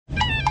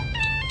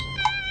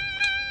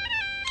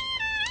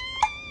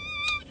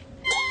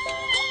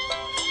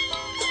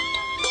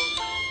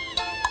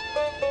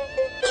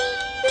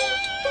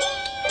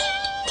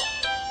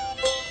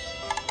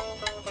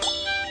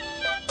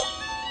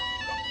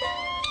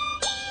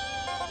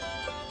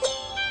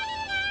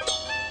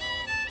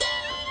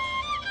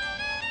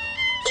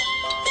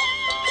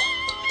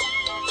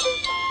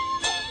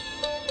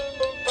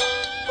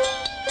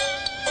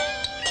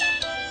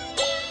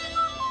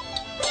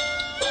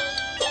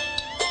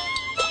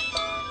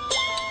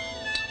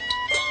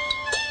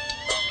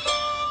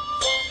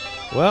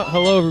Well,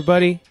 hello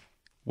everybody.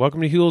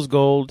 Welcome to Huell's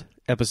Gold,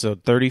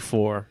 episode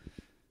 34.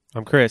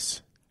 I'm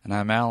Chris. And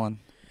I'm Allan.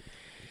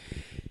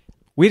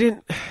 We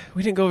didn't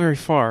go very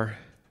far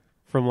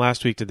from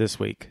last week to this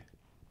week.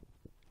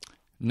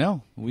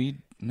 No.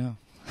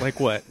 Like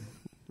what?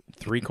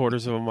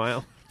 3/4 of a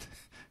mile?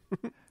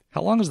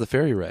 How long is the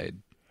ferry ride?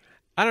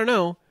 I don't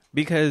know,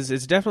 because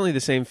it's definitely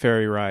the same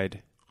ferry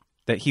ride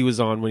that he was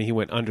on when he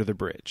went under the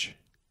bridge.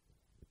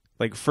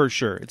 Like, for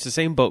sure. It's the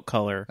same boat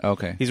color.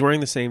 Okay. He's wearing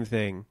the same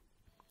thing.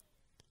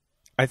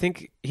 I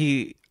think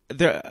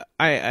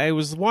I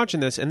was watching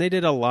this, and they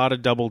did a lot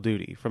of double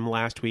duty from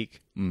last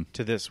week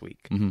to this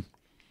week. Mm-hmm.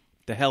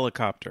 The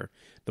helicopter,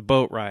 the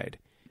boat ride,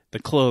 the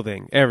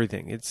clothing,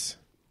 everything. It's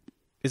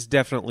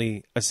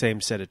definitely a same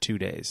set of 2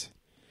 days.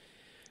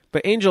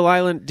 But Angel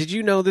Island, did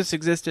you know this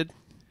existed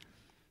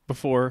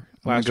before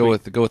last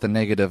week? Go with the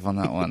negative on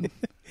that one.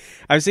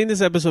 I've seen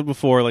this episode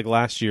before, like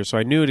last year, so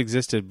I knew it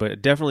existed, but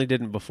it definitely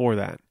didn't before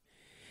that.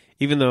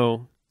 Even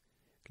though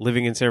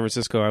living in San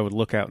Francisco, I would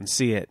look out and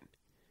see it.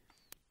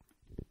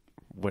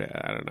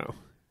 I don't know.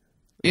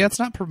 Yeah, it's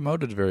not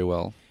promoted very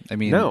well. I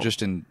mean, No.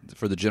 just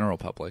for the general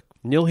public.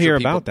 And you'll hear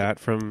about that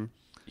from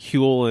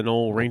Huell and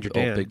old Ranger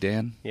Dan. Old Big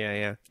Dan.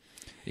 Yeah.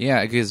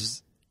 Yeah,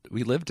 because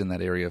we lived in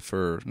that area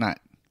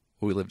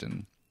we lived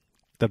in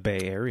The Bay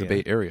Area. the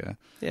Bay Area.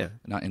 Yeah.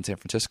 Not in San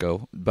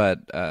Francisco.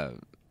 But,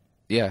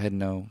 yeah, I had we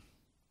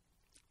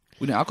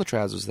knew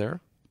Alcatraz was there.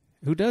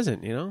 Who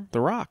doesn't, The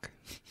Rock.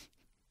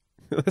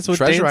 That's what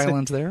Treasure Dan said.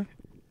 Island's there.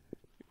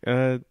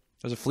 There's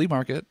a flea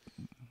market.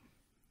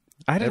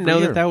 I didn't every know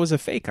year. that was a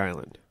fake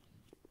island.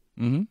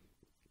 Mm-hmm.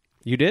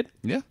 You did?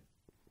 Yeah.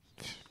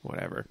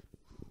 Whatever.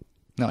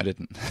 No, I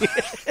didn't.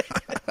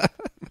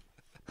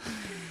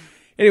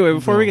 Anyway,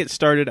 before we get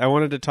started, I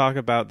wanted to talk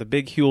about the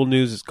big Huell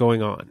news that's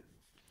going on.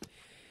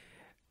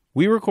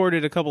 We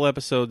recorded a couple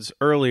episodes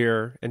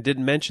earlier and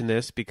didn't mention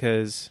this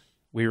because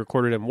we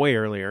recorded them way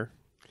earlier.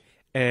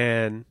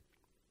 And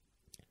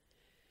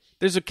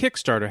there's a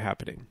Kickstarter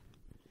happening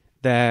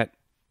that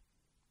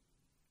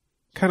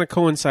kind of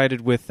coincided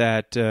with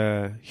that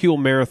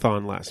Huell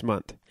Marathon last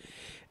month.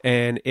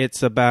 And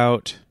it's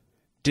about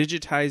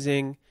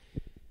digitizing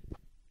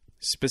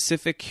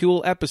specific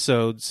Huell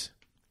episodes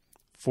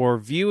for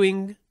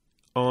viewing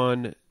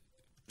on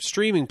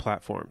streaming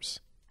platforms.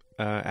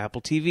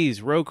 Apple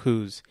TVs,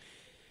 Roku's,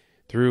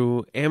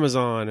 through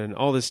Amazon and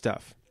all this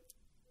stuff.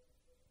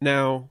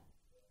 Now,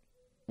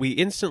 we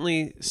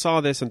instantly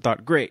saw this and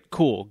thought, great,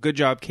 cool, good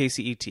job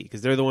KCET,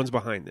 because they're the ones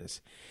behind this.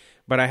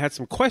 But I had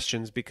some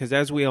questions because,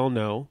 as we all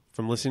know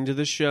from listening to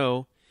the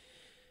show,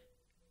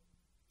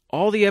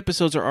 all the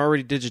episodes are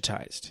already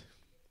digitized.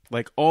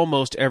 Like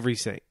almost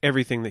everything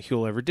that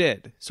Huell ever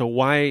did. So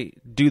why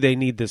do they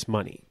need this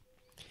money?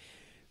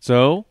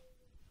 So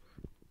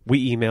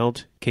we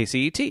emailed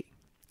KCET.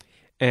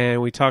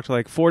 And we talked to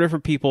like 4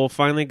 different people,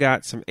 finally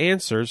got some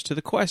answers to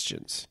the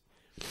questions.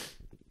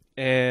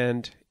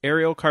 And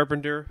Ariel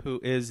Carpenter, who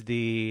is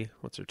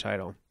what's her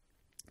title?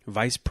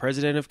 Vice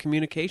President of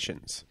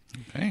Communications.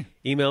 Okay.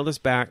 Emailed us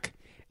back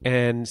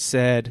and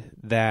said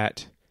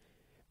that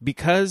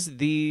because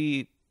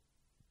the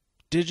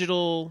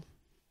digital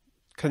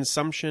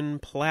consumption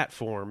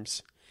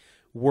platforms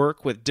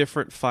work with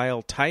different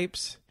file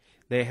types,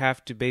 they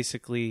have to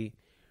basically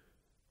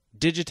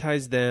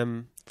digitize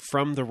them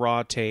from the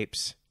raw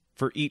tapes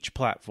for each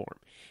platform.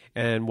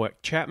 And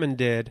what Chapman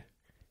did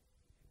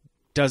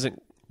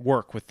doesn't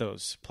work with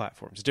those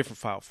platforms, different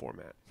file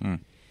format.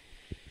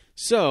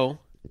 So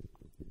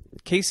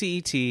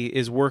KCET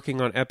is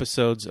working on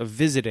episodes of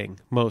Visiting,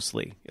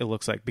 mostly, it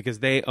looks like, because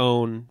they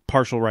own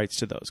partial rights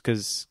to those,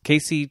 because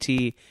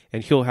KCET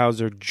and Huell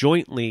Howser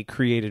jointly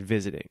created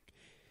Visiting.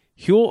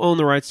 Huell owned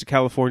the rights to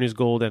California's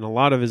Gold and a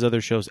lot of his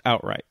other shows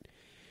outright.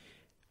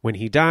 When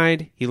he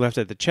died, he left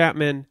it to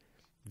Chapman.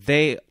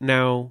 They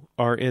now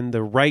are in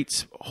the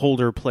rights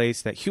holder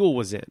place that Huell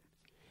was in.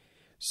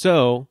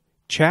 So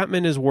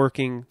Chapman is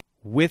working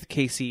with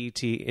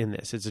KCET in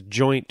this. It's a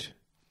joint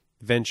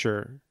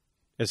venture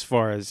as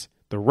far as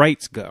the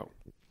rights go.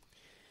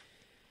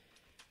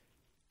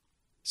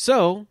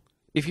 So,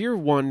 if you're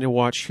wanting to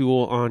watch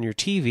Huell on your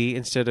TV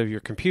instead of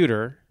your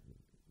computer,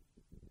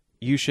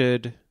 you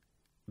should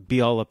be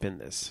all up in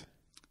this.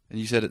 And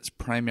you said it's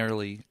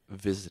primarily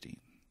visiting.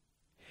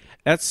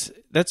 That's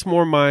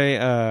more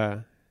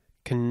my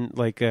That's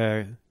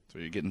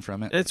what you're getting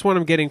from it? That's what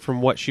I'm getting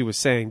from what she was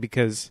saying,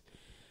 because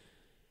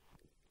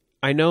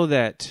I know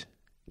that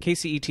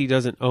KCET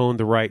doesn't own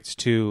the rights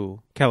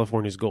to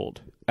California's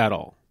Gold at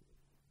all.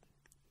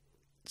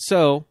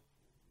 So,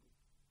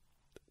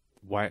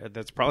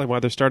 that's probably why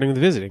they're starting with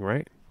Visiting,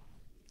 right?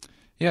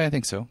 Yeah, I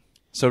think so.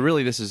 So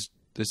really this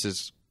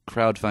is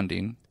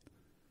crowdfunding,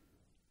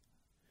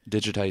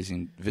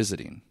 digitizing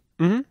Visiting.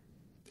 Mm-hmm.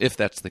 If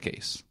that's the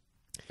case.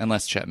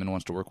 Unless Chapman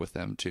wants to work with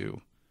them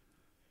to.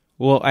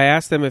 Well, I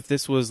asked them if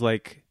this was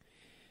like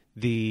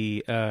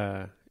the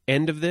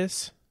end of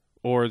this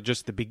or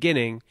just the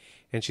beginning,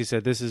 and she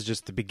said this is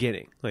just the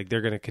beginning. Like,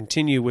 they're going to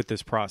continue with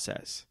this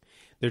process.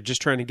 They're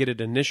just trying to get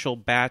an initial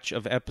batch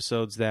of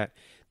episodes that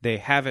they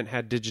haven't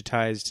had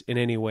digitized in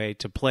any way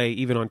to play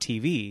even on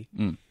TV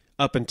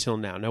up until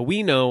now. Now,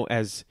 we know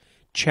as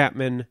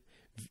Chapman,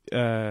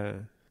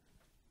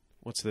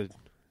 what's the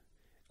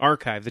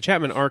archive? The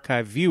Chapman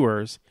Archive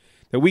viewers,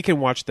 that we can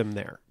watch them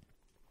there.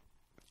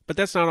 But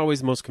that's not always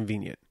the most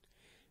convenient.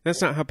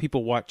 That's not how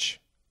people watch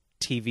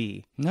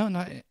TV. No,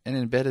 not an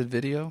embedded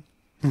video.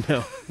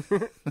 No.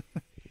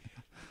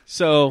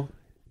 So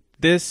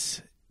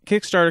this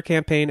Kickstarter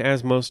campaign,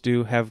 as most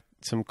do, have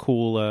some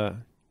cool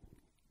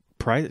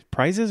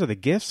prizes or the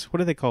gifts. What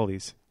do they call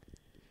these?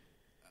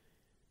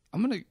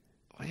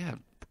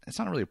 It's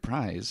not really a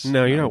prize.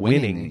 No, you're not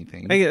winning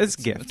anything. It's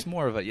a gift. It's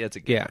more of it's a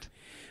gift. Yeah.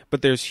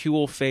 But there's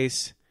Huell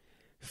face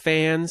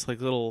fans,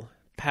 like little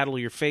paddle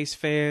your face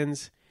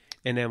fans,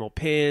 enamel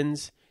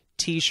pins,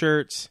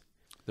 T-shirts.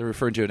 They're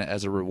referring to it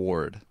as a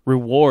reward.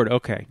 Reward,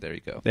 okay. There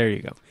you go. There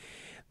you go.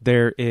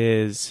 There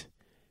is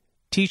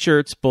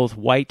T-shirts, both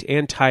white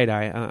and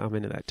tie-dye. I'm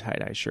into that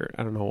tie-dye shirt.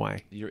 I don't know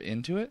why. You're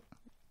into it?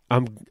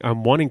 I'm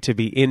wanting to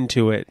be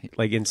into it,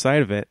 like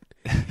inside of it.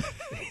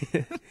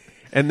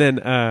 And then,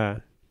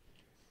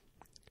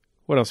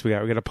 what else we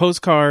got? We got a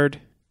postcard.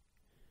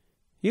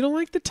 You don't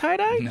like the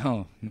tie-dye?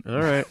 No.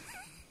 All right.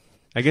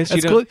 I guess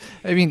That's you don't. cool.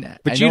 I mean,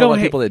 But I you know don't a lot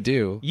of people that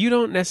do. You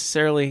don't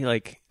necessarily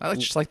like. I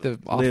just like the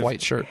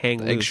off-white shirt, hang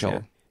the loose,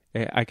 eggshell.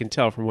 yeah. I can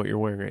tell from what you're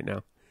wearing right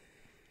now.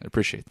 I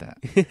appreciate that.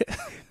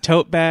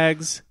 Tote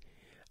bags,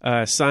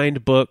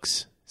 signed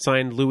books,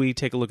 signed Louis.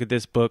 Take a look at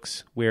this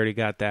books. We already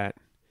got that.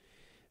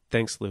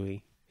 Thanks,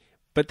 Louis.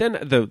 But then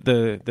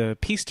the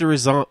piece de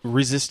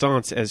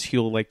resistance, as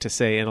Huell like to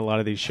say in a lot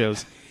of these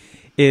shows,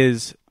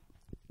 is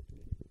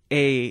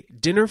a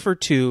dinner for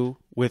two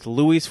with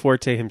Louis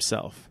Forte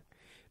himself.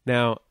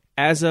 Now,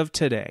 as of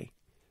today,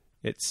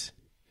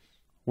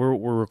 we're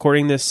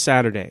recording this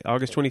Saturday,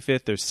 August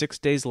 25th. There's 6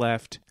 days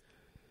left.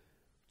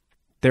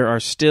 There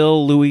are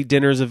still Louis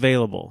dinners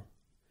available.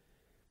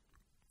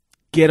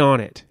 Get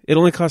on it. It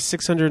only costs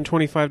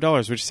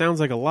 $625, which sounds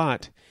like a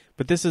lot,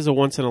 but this is a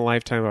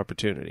once-in-a-lifetime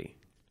opportunity.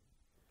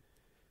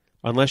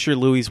 Unless you're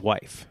Louis'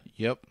 wife.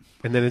 Yep.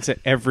 And then it's an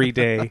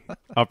everyday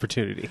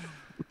opportunity.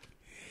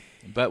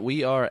 But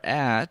we are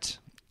at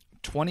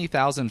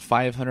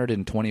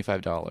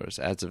 $20,525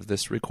 as of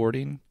this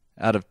recording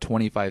out of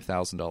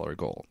 $25,000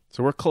 goal.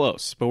 So we're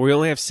close, but we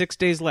only have 6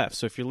 days left.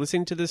 So if you're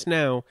listening to this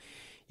now,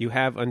 you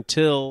have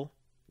until,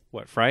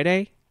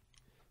 Friday?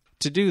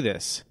 To do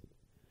this.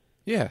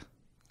 Yeah.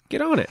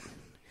 Get on it.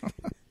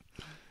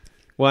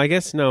 Well, I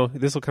guess, no,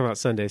 this will come out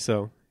Sunday,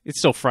 so it's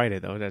still Friday,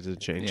 though. That doesn't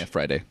change. Yeah,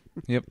 Friday.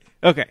 Yep.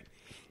 Okay.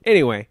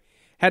 Anyway,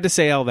 had to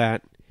say all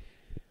that.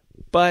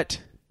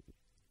 But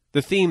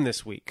the theme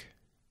this week,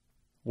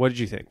 what did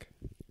you think?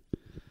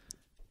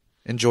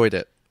 Enjoyed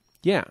it.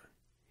 Yeah.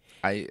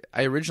 I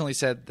originally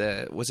said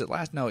that, was it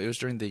last? No, it was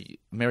during the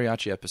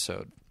mariachi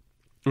episode.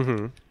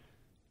 Mm-hmm.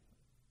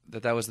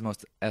 That was the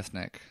most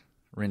ethnic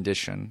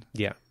rendition.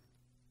 Yeah.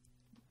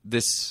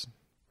 This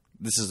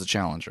is a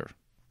challenger.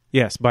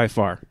 Yes, by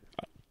far.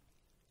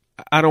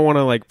 I don't want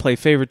to play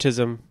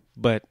favoritism,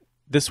 but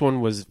this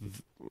one was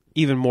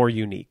even more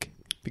unique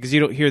because you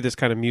don't hear this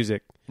kind of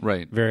music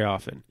very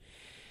often.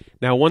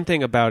 Now, one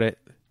thing about it,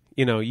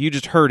 you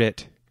just heard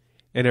it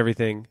and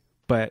everything,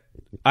 but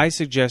I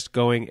suggest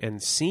going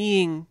and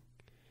seeing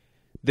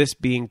this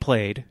being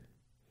played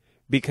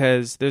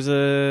because there's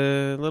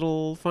a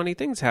little funny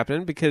things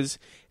happening because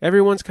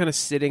everyone's kind of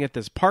sitting at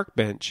this park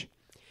bench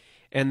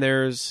and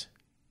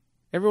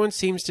everyone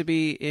seems to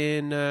be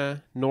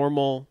in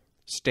normal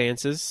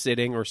stances,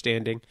 sitting or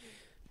standing.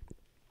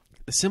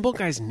 The cymbal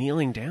guy's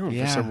kneeling down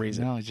for some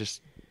reason. No, he's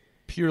just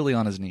purely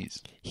on his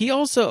knees. He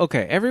also,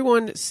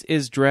 everyone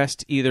is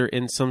dressed either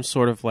in some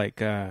sort of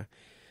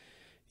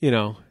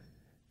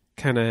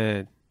kind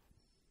of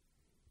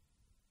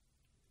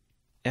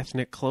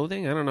ethnic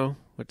clothing. I don't know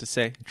what to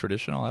say.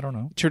 Traditional? I don't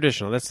know.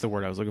 Traditional, that's the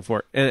word I was looking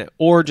for.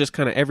 Or just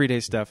kind of everyday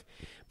stuff.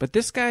 But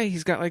this guy,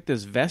 he's got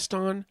this vest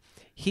on.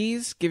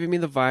 He's giving me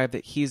the vibe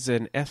that he's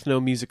an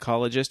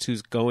ethnomusicologist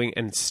who's going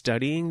and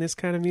studying this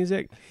kind of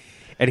music.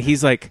 And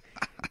he's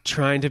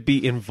trying to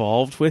be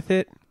involved with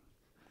it.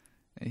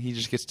 And he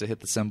just gets to hit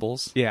the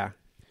cymbals. Yeah.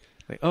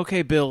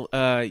 Okay, Bill,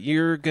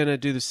 you're going to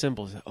do the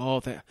cymbals. Oh,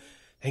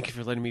 thank you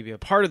for letting me be a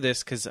part of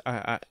this because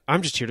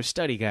I'm just here to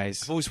study,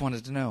 guys. I've always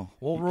wanted to know.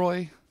 Well,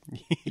 Roy,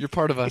 you're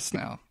part of us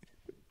now.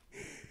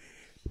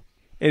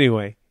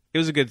 Anyway, it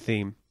was a good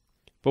theme.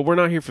 But we're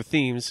not here for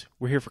themes.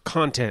 We're here for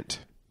content.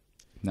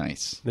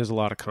 Nice. There's a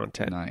lot of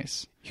content.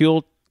 Nice.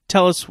 Huell,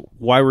 tell us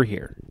why we're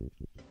here.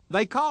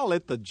 They call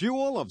it the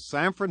Jewel of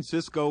San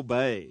Francisco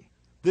Bay.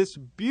 This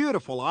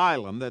beautiful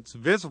island that's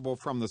visible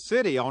from the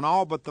city on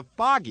all but the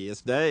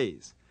foggiest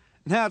days.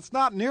 Now, it's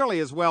not nearly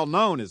as well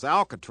known as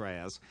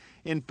Alcatraz.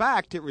 In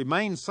fact, it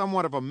remains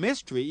somewhat of a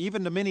mystery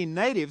even to many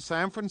native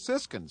San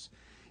Franciscans,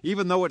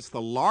 even though it's the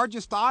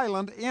largest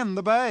island in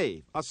the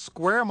bay, a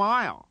square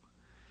mile.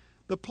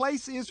 The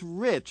place is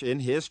rich in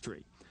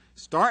history,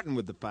 starting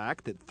with the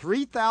fact that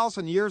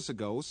 3,000 years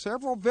ago,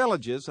 several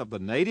villages of the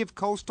native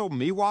coastal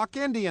Miwok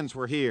Indians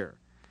were here.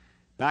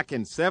 Back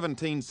in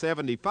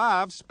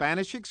 1775,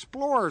 Spanish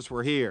explorers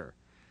were here.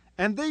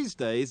 And these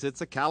days, it's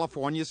a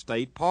California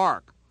state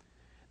park.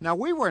 Now,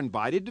 we were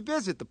invited to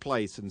visit the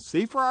place and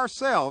see for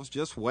ourselves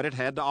just what it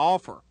had to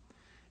offer.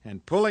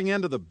 And pulling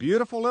into the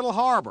beautiful little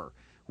harbor,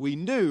 we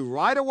knew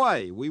right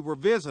away we were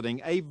visiting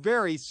a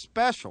very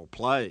special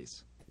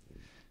place.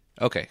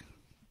 Okay.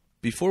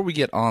 Before we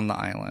get on the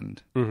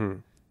island,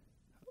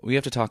 we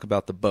have to talk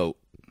about the boat.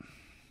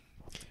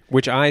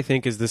 Which I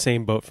think is the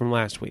same boat from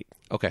last week.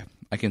 Okay,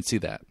 I can see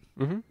that.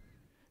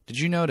 Did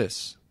you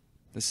notice?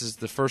 This is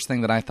the first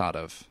thing that I thought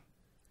of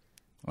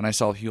when I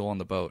saw Huell on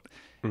the boat.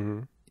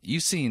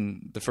 You've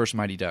seen the first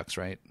Mighty Ducks,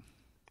 right?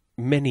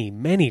 Many,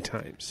 many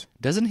times.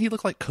 Doesn't he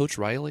look like Coach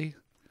Riley?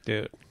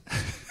 Dude.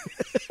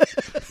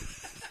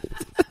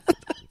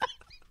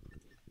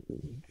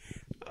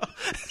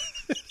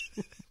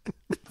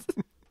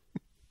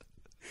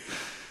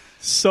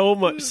 So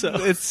much so.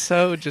 It's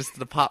so just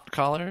the popped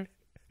collar.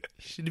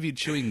 He should be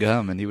chewing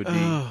gum and he would be.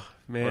 Oh,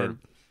 man.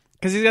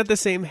 Because he's got the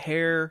same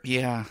hair.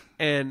 Yeah.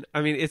 And,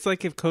 I mean, it's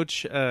like if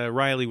Coach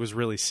Riley was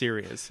really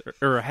serious.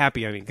 Or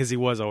happy, I mean, because he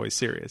was always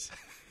serious.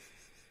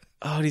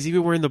 Oh, and he's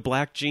even wearing the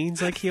black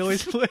jeans like he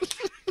always played.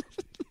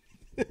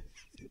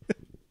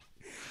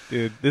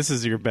 Dude, this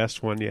is your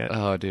best one yet.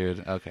 Oh,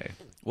 dude. Okay.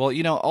 Well,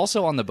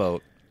 also on the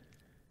boat,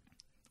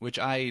 which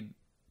I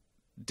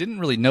didn't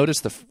really notice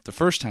the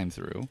first time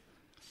through,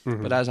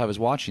 but as I was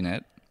watching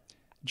it,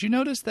 did you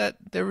notice that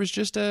there was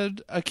just a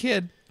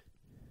kid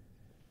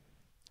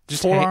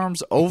just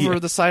forearms over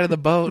the side of the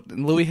boat,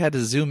 and Louis had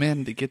to zoom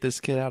in to get this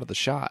kid out of the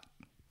shot?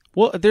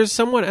 Well, there's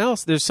someone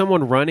else. There's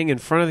someone running in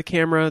front of the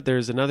camera.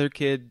 There's another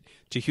kid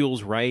to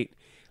Huell's right,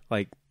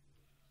 like,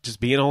 just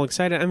being all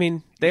excited. I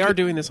mean, they are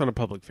doing this on a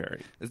public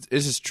ferry.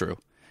 This is true.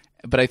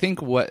 But I think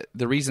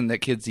the reason that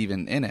kid's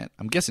even in it,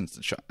 I'm guessing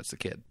it's a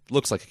kid.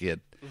 Looks like a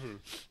kid.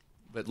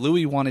 But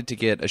Louis wanted to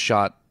get a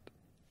shot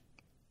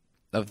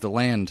of the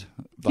land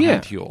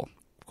behind Huell.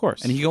 Of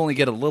course. And he only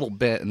get a little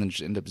bit and then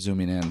just end up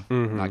zooming in,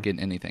 not getting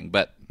anything.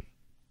 But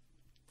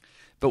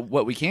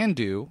what we can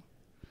do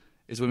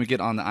is when we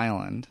get on the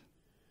island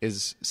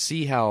is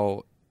see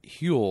how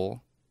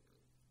Huell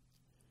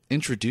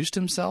introduced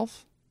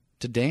himself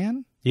to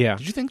Dan. Yeah.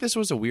 Did you think this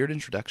was a weird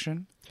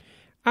introduction?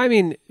 I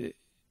mean,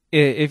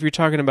 if you're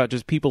talking about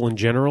just people in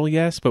general,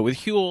 yes. But with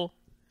Huell,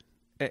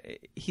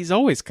 he's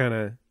always kind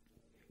of...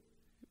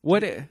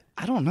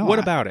 I don't know. What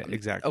about it,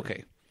 exactly?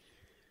 Okay.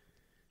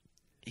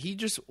 He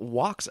just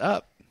walks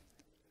up,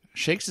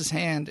 shakes his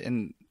hand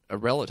in a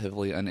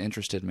relatively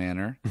uninterested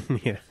manner,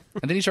 yeah.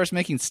 And then he starts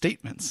making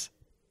statements.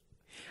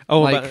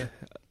 Oh, like,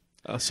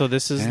 so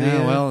this is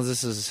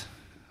this is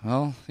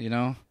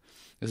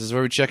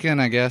where we check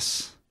in, I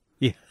guess.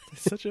 Yeah.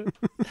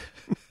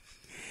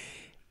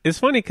 It's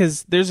funny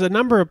because there's a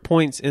number of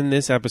points in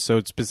this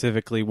episode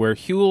specifically where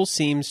Huell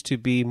seems to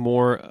be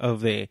more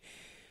of a,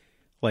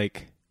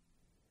 like,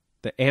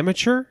 the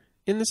amateur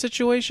in the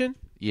situation.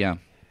 Yeah.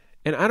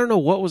 And I don't know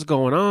what was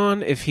going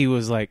on, if he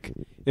was like,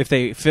 if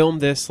they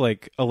filmed this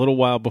like a little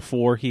while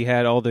before he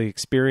had all the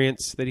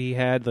experience that he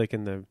had like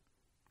in the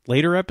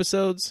later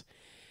episodes.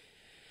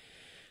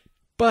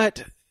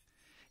 But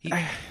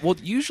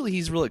usually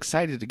he's real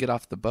excited to get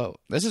off the boat.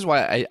 This is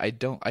why I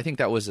think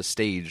that was a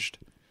staged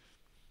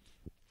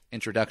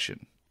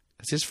introduction.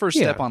 His first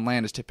step on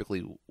land is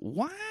typically,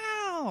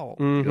 wow,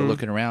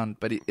 looking around.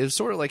 But it was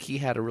sort of like he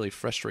had a really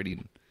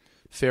frustrating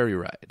ferry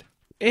ride.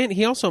 And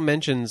he also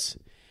mentions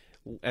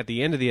at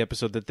the end of the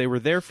episode that they were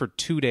there for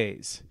 2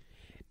 days.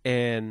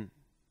 And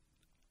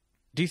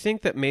do you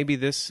think that maybe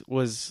this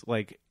was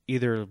like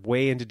either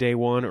way into day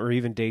one or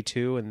even day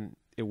two and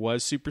it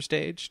was super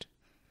staged?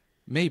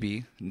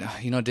 Maybe.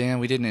 No, Dan,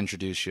 we didn't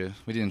introduce you.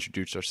 We didn't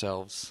introduce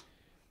ourselves.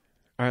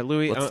 All right,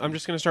 Louis, I'm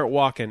just going to start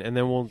walking and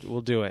then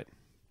we'll do it.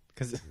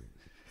 Because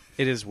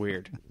it is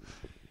weird.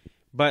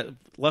 But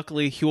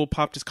luckily, Huell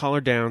popped his collar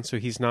down, so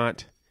he's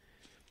not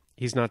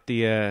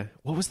the,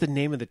 what was the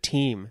name of the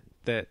team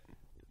that...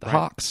 The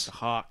Hawks. The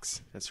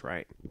Hawks. That's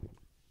right.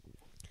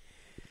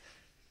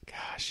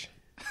 Gosh.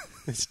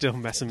 It's still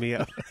messing me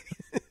up.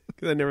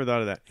 Because I never thought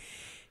of that.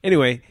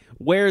 Anyway,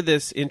 where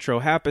this intro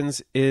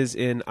happens is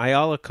in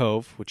Ayala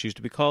Cove, which used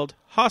to be called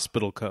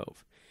Hospital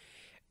Cove.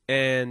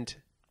 And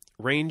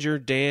Ranger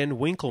Dan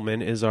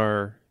Winkleman is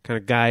our kind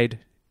of guide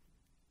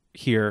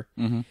here.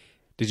 Mm-hmm.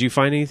 Did you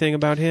find anything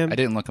about him? I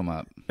didn't look him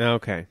up.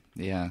 Okay.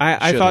 Yeah.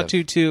 I thought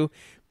too,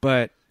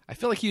 but... I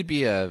feel like he'd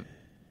be a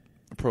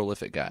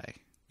prolific guy.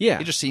 Yeah.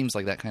 He just seems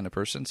like that kind of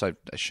person, so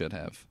I should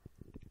have.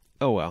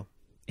 Oh, well.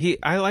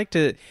 I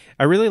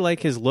really like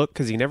his look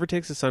because he never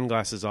takes his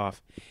sunglasses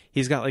off.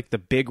 He's got like the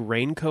big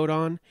raincoat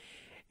on.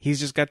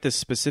 He's just got this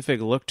specific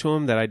look to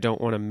him that I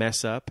don't want to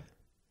mess up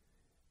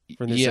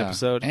from this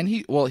episode. And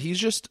he's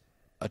just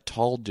a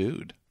tall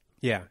dude.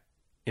 Yeah.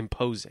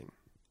 Imposing.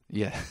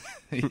 Yeah.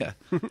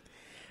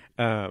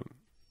 Yeah.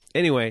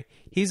 Anyway,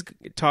 he's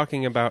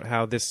talking about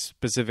how this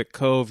specific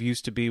cove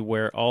used to be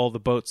where all the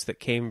boats that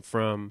came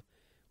from,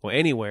 well,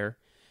 anywhere,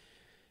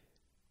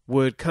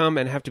 would come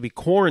and have to be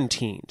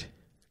quarantined.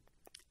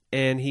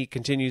 And he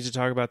continues to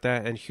talk about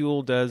that, and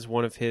Huell does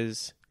one of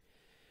his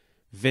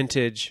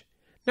vintage,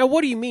 now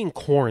what do you mean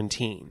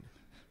quarantine?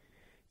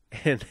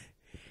 And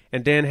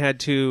Dan had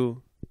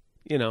to,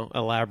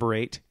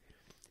 elaborate.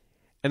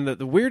 And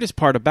the weirdest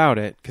part about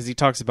it, because he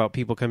talks about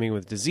people coming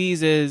with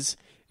diseases,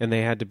 and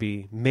they had to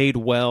be made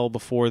well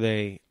before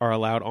they are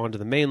allowed onto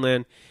the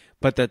mainland,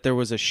 but that there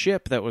was a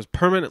ship that was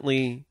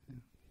permanently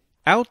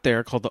out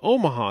there called the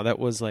Omaha that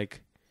was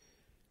like,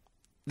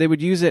 they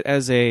would use it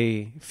as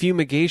a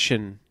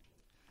fumigation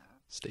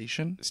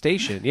Station,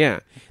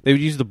 yeah. They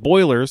would use the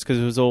boilers, because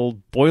it was an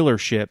old boiler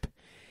ship,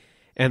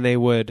 and they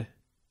would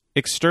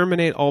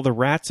exterminate all the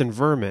rats and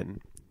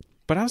vermin.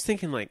 But I was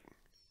thinking, like,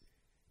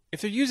 if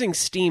they're using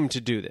steam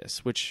to do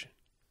this, which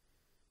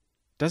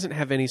doesn't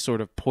have any sort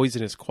of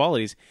poisonous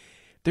qualities,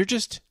 they're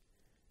just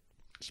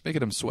making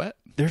them sweat.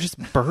 They're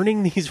just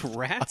burning these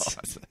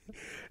rats.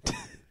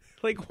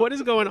 Like, what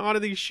is going on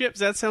in these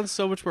ships? That sounds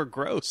so much more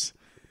gross.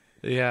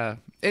 Yeah.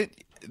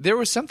 There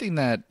was something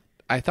that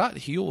I thought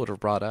Huell would have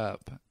brought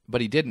up,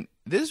 but he didn't.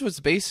 This was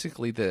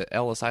basically the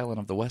Ellis Island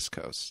of the West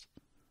Coast.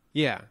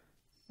 Yeah.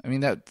 I mean,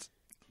 that's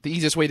the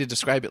easiest way to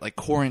describe it, like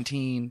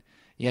quarantine.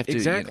 You have to,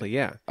 exactly,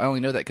 yeah. I only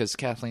know that because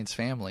Kathleen's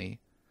family,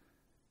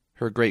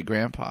 her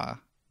great-grandpa,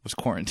 was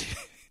quarantined.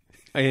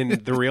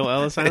 In the real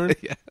Ellis Island?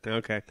 Yeah.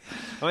 Okay.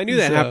 Well, I knew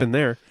that happened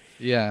there.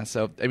 Yeah,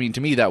 so, I mean,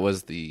 to me, that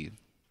was the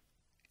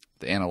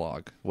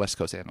analog, West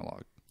Coast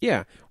analog.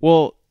 Yeah.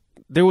 Well,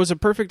 there was a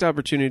perfect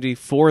opportunity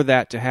for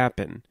that to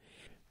happen,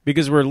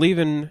 because we're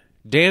leaving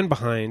Dan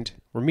behind.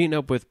 We're meeting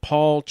up with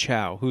Paul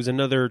Chow, who's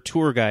another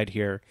tour guide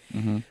here.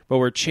 Mm-hmm. But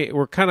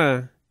we're kind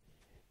of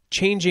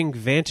changing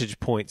vantage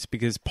points,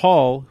 because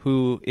Paul,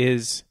 who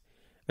is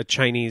a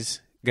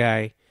Chinese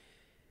guy,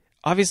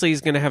 obviously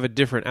he's going to have a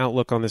different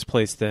outlook on this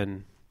place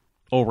than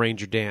old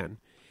Ranger Dan.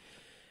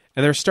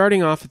 And they're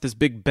starting off at this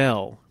big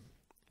bell.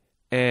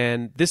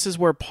 And this is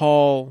where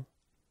Paul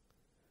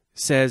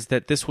says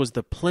that this was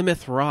the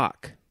Plymouth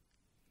Rock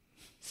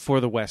for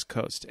the West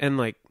Coast. And,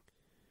 like,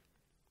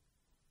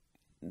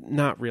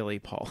 not really,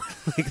 Paul.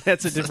 Like,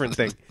 that's a different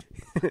thing.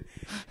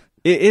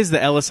 It is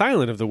the Ellis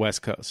Island of the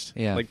West Coast.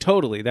 Yeah. Like,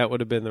 totally. That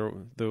would have been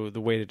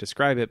the way to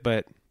describe it.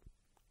 But,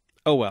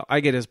 oh well, I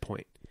get his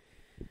point.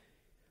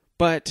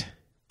 But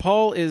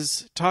Paul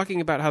is talking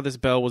about how this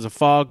bell was a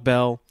fog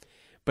bell,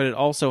 but it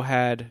also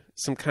had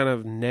some kind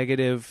of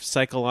negative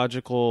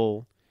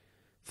psychological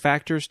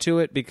factors to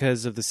it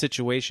because of the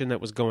situation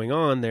that was going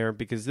on there,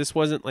 because this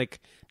wasn't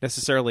like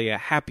necessarily a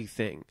happy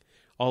thing.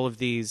 All of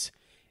these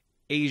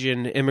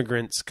Asian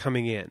immigrants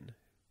coming in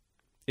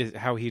is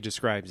how he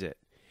describes it.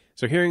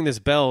 So hearing this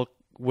bell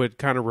would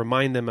kind of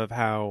remind them of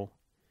how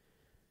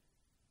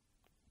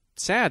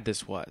sad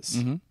this was.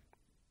 Mm-hmm.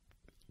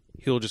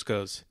 Huell just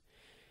goes,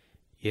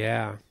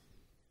 yeah.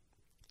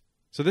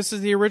 So this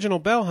is the original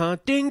bell, huh?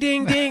 Ding,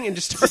 ding, ding, and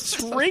just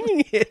starts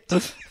ringing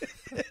it.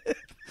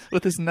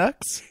 With his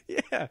knucks?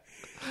 Yeah.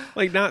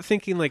 Like, not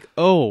thinking like,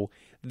 oh,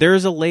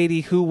 there's a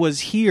lady who was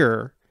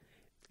here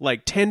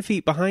like 10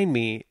 feet behind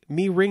me.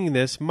 Me ringing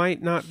this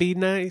might not be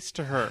nice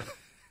to her.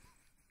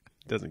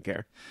 Doesn't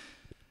care.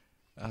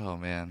 Oh,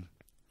 man.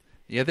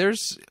 Yeah,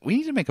 we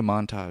need to make a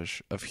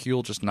montage of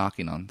Huell just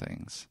knocking on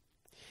things.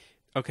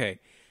 Okay.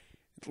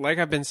 Like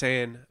I've been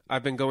saying,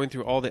 I've been going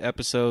through all the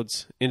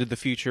episodes into the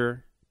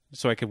future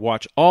so I could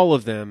watch all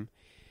of them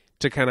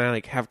to kind of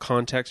like have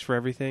context for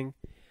everything.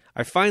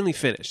 I finally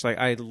finished. Like,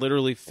 I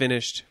literally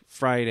finished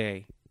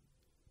Friday.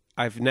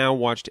 I've now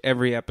watched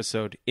every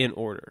episode in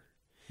order.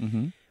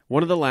 Mm-hmm.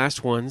 One of the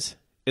last ones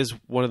is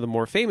one of the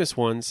more famous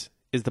ones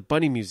is the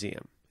Bunny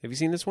Museum. Have you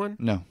seen this one?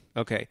 No.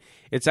 Okay.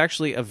 It's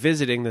actually a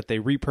visiting that they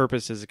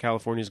repurposed as a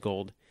California's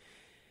Gold.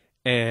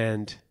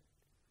 And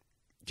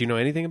do you know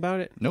anything about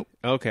it? Nope.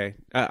 Okay.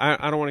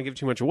 I don't want to give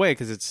too much away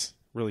because it's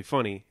really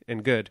funny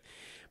and good.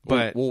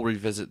 But we'll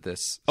revisit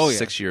this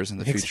 6 years in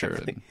the future.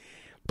 Exactly.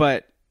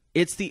 But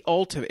it's the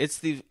ultimate. It's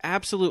the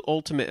absolute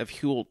ultimate of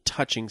Huell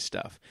touching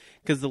stuff,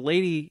 because the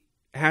lady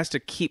has to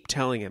keep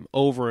telling him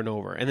over and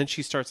over, and then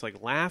she starts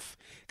like laugh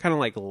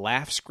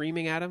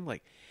screaming at him,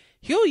 like,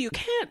 Huell, you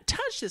can't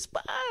touch this.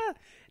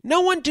 No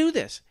one do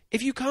this.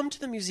 If you come to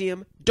the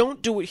museum,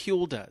 don't do what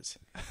Huell does.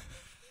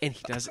 And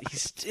he does. He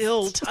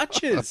still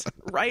touches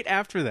right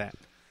after that.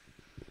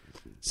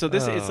 So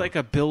it's like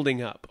a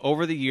building up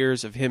over the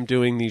years of him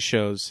doing these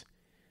shows,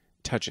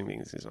 touching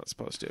things he's not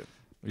supposed to.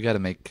 We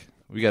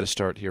got to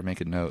start here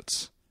making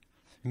notes.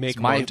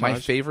 My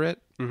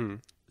favorite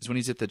is when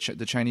he's at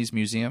the Chinese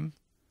museum,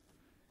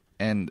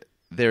 and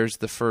there's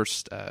the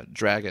first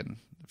dragon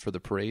for the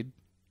parade.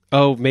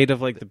 Oh, made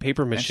of like the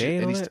paper mache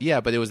and all that? Yeah,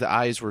 but it was the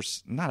eyes were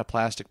not a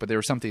plastic, but they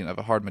were something of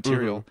a hard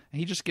material. And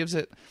he just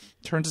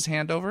turns his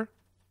hand over,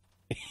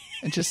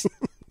 and just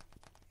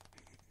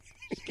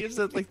gives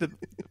it like the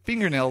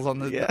fingernails on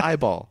the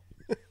eyeball.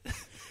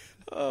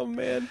 Oh,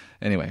 man.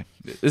 Anyway,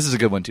 this is a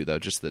good one too, though.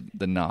 Just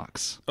the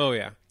knocks. Oh,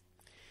 yeah.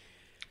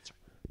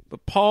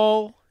 But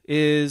Paul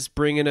is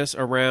bringing us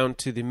around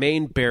to the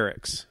main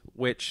barracks,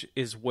 which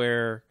is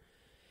where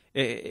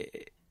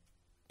it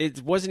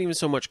wasn't even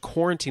so much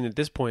quarantine at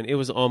this point. It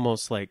was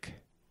almost like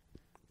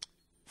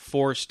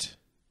forced.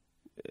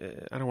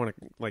 I don't want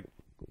to like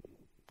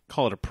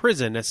call it a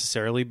prison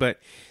necessarily, but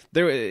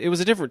it was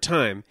a different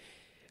time.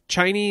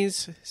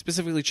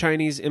 Specifically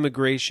Chinese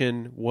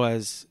immigration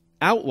was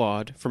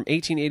outlawed from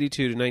 1882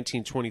 to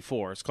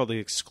 1924. It's called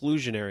the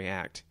Exclusionary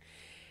Act.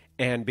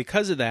 And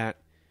because of that,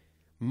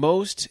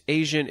 most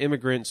Asian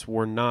immigrants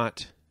were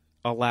not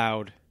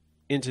allowed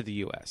into the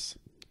U.S.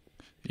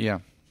 Yeah.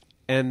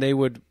 And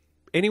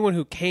anyone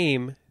who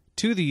came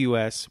to the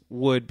U.S.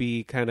 would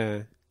be kind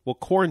of,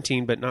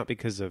 quarantined, but not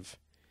because of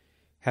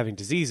having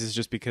diseases,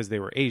 just because they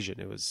were Asian.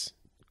 It was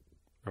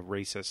a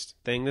racist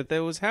thing that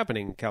was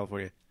happening in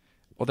California.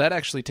 Well, that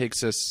actually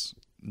takes us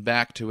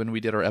back to when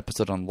we did our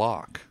episode on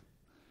Locke.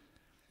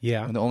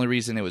 Yeah. And the only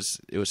reason it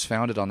was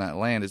founded on that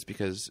land is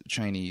because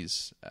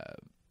Chinese,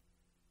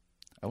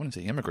 I wouldn't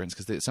say immigrants,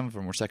 because some of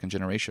them were second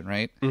generation,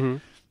 right? Mm-hmm.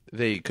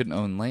 They couldn't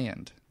own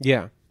land.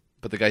 Yeah.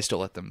 But the guy still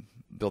let them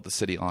build the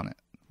city on it.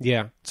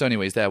 Yeah. So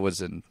anyways, that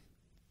was an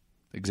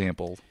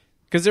example.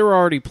 Because there were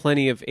already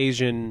plenty of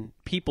Asian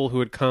people who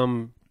had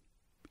come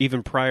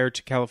even prior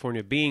to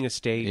California being a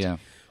state. Yeah.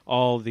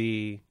 All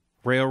the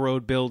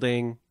railroad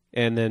building,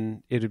 and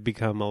then it had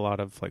become a lot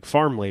of like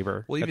farm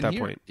labor at that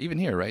point. Even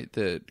here, right?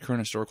 The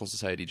Current Historical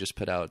Society just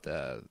put out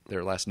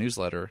their last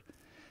newsletter,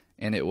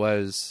 and there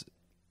was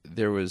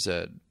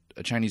a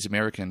Chinese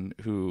American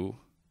who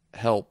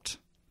helped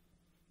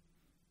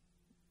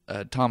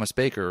Thomas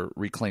Baker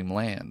reclaim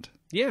land.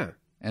 Yeah.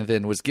 And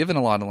then was given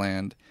a lot of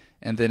land.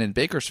 And then in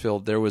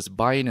Bakersfield, there was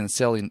buying and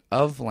selling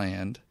of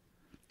land.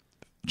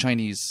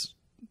 Chinese,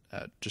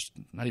 just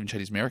not even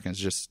Chinese Americans,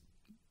 just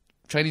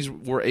Chinese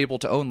were able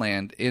to own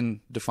land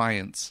in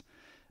defiance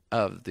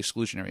of the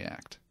Exclusionary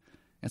Act.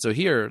 And so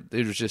here,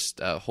 there was just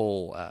a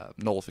whole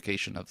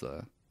nullification of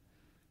the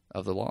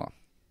law,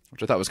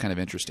 which I thought was kind of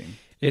interesting.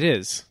 It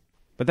is.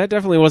 But that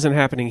definitely wasn't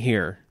happening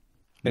here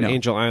in No.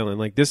 Angel Island.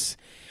 Like this,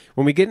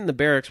 when we get in the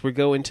barracks, we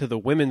go into the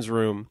women's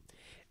room,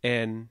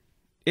 and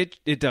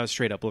it does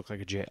straight up look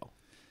like a jail.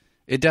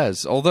 It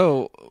does.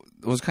 Although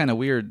it was kind of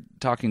weird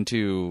talking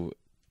to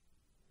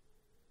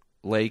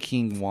Lei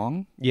King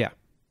Wong. Yeah.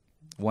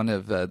 One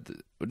of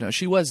no,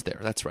 she was there.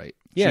 That's right.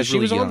 Yeah, she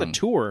was really on the young.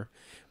 tour,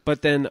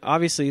 but then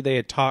obviously they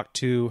had talked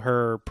to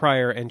her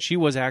prior, and she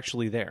was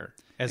actually there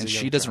as And a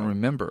young she doesn't child.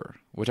 remember,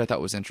 which I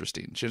thought was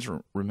interesting. She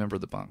doesn't remember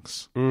the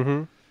bunks.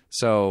 Mm-hmm.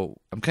 So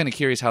I'm kind of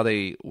curious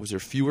was there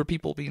fewer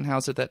people being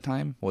housed at that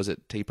time? Was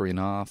it tapering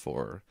off,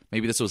 or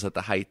maybe this was at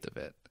the height of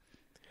it?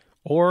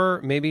 Or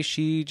maybe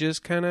she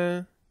just kind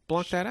of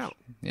blocked that out.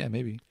 Yeah,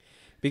 maybe.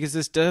 Because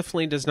this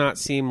definitely does not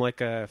seem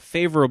like a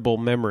favorable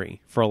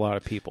memory for a lot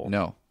of people.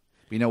 No.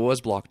 But what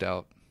was blocked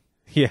out?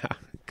 Yeah.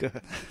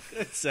 Good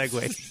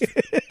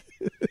segue.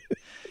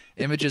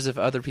 Images of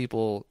other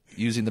people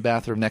using the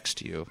bathroom next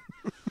to you.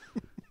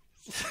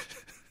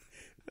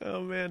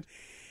 Oh, man.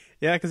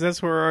 Yeah, because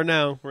that's where we are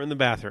now. We're in the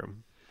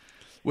bathroom.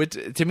 Which,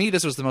 to me,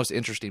 this was the most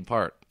interesting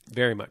part.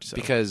 Very much so.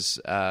 Because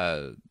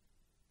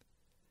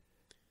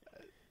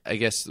I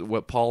guess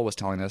what Paul was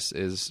telling us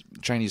is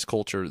Chinese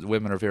culture, the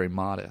women are very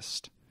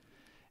modest.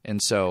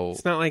 And so...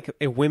 It's not like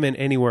women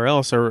anywhere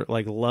else are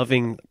like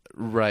loving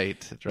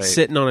Right.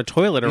 sitting on a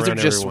toilet These around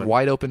are just everyone.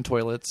 wide open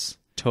toilets.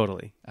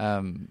 Totally.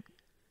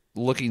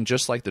 Looking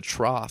just like the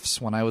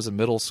troughs. When I was in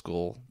middle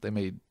school, they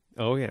made...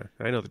 Oh, yeah.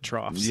 I know the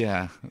troughs.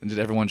 Yeah. And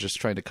everyone's just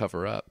trying to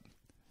cover up.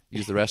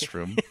 Use the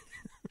restroom.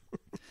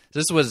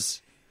 This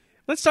was...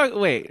 Let's talk...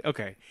 Wait,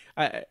 okay.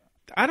 I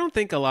don't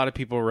think a lot of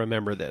people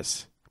remember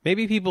this.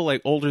 Maybe people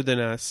like older than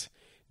us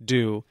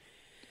do.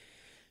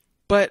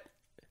 But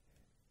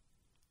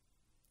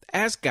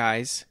as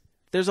guys,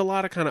 there's a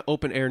lot of kind of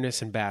open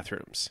airness in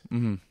bathrooms.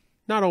 Mm-hmm.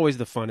 Not always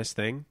the funnest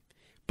thing,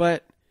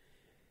 but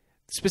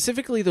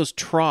specifically those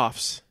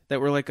troughs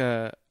that were like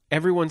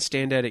everyone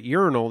stand at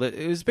urinal. That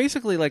it was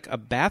basically like a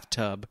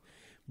bathtub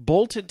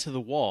bolted to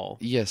the wall.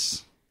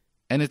 Yes.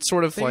 And it's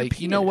sort of They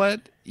like, you know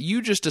repeated what?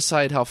 You just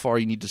decide how far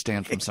you need to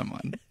stand from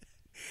someone.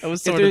 That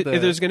was If,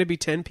 if there's going to be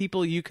 10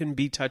 people, you can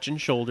be touching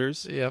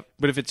shoulders. Yep.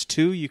 But if it's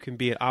 2, you can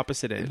be at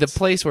opposite ends. The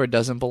place where it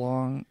doesn't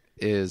belong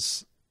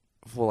is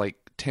for like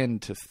 10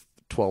 to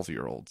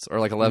 12-year-olds or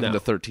like 11 to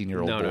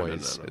 13-year-old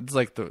boys. No. It's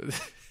like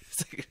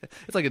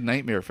it's like a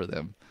nightmare for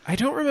them. I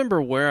don't remember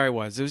where I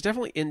was. It was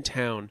definitely in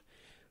town.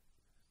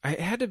 It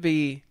had to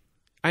be...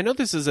 I know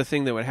this is a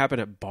thing that would happen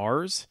at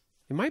bars.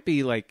 It might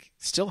be like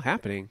still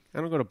happening.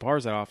 I don't go to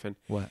bars that often.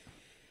 What?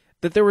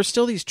 That there were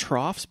still these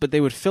troughs, but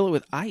they would fill it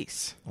with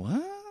ice.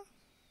 What?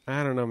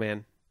 I don't know,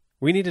 man.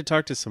 We need to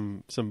talk to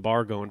some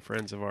bar-going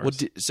friends of ours.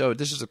 Well, so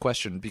this is a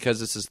question, because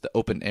this is the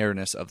open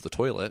airness of the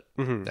toilet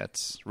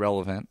that's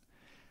relevant.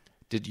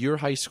 Did your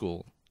high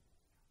school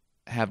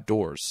have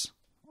doors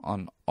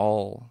on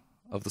all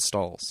of the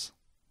stalls?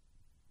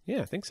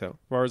 Yeah, I think so.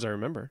 As far as I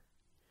remember.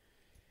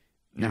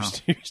 No.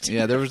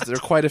 Yeah, there are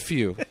quite a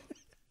few.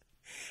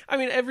 I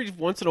mean, every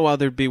once in a while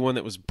there'd be one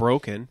that was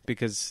broken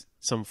because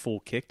some fool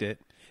kicked it.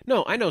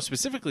 No, I know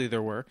specifically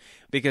there were,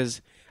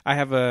 because I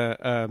have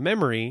a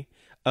memory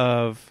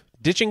of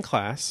ditching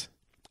class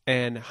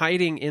and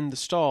hiding in the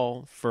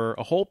stall for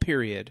a whole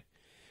period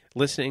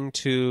listening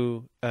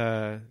to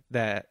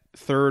that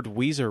third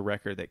Weezer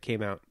record that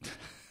came out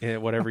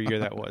in whatever year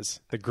that was,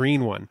 the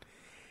green one.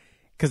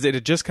 Because it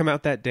had just come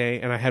out that day,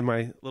 and I had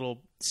my little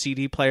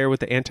CD player with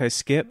the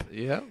anti-skip.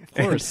 Yeah, of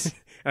course.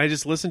 And I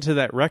just listened to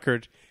that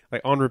record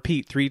like on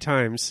repeat 3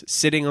 times,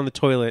 sitting on the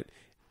toilet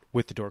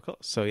with the door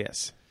closed. So,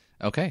 yes.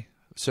 Okay.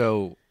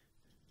 So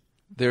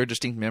there are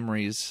distinct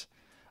memories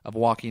of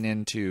walking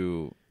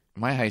into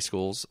my high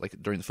schools, like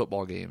during the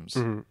football games.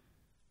 Mm-hmm.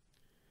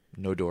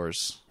 No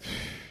doors.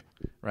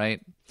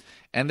 Right?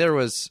 And there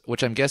was,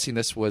 which I'm guessing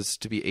this was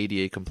to be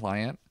ADA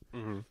compliant.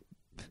 Mm-hmm.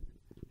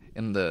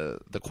 In the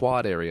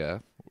quad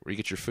area where you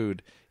get your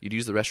food, you'd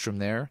use the restroom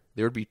there.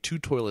 There would be 2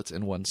 toilets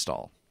in 1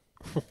 stall.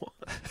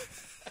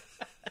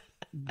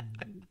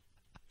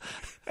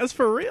 That's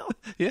for real?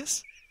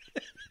 Yes.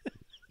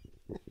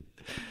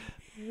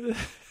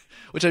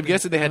 Which I'm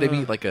guessing they had to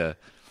meet like a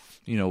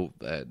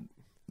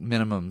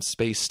minimum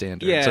space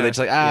standard. Yeah. So they just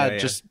like, Yeah.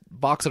 just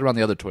box it around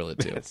the other toilet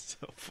too. That's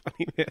so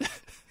funny, man.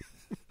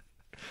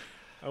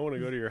 I want to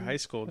go to your high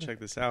school and check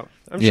this out.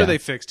 I'm Yeah. sure they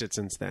fixed it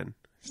since then.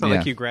 It's not Yeah.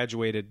 like you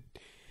graduated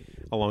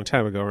a long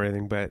time ago or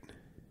anything, but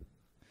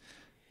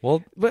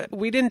Well,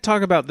 we didn't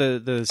talk about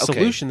the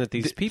solution that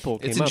these people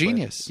came it's up with.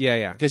 ingenious.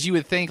 Yeah. Because you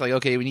would think like,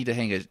 okay, we need to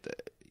hang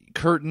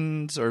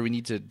curtains or we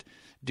need to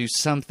do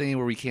something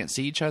where we can't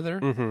see each other.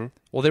 Mm-hmm.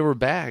 Well, there were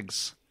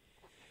bags,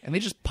 and they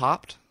just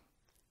popped.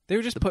 They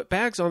would just put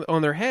bags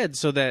on their head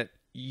so that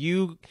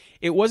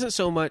it wasn't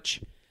so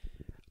much,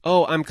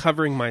 oh, I'm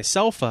covering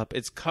myself up.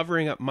 It's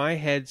covering up my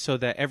head so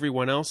that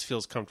everyone else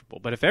feels comfortable.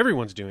 But if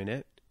everyone's doing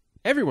it,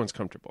 everyone's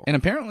comfortable. And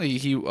apparently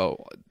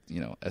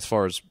as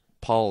far as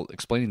Paul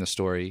explaining the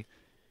story,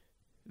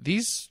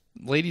 these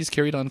ladies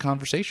carried on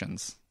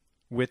conversations.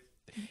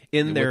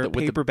 In their with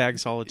the paper bag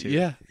solitude.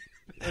 Yeah.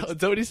 Is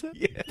that what he said?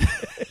 Yeah.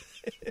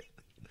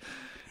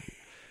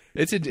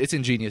 It's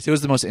ingenious. It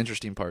was the most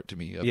interesting part to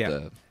me of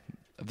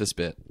this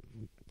bit.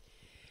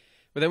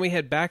 But then we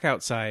head back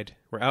outside.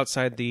 We're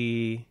outside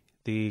the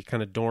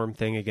kind of dorm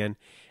thing again,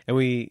 and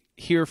we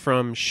hear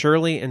from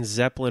Shirley and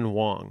Zeppelin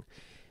Wong.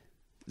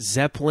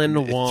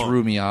 Zeppelin Wong. It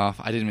threw me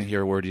off. I didn't even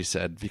hear a word you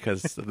said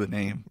because of the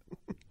name.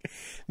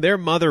 Their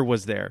mother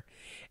was there,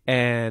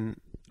 and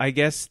I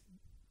guess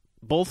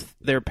both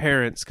their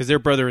parents, because they're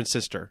brother and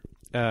sister,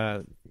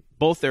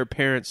 both their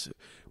parents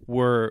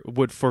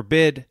would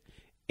forbid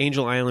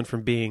Angel Island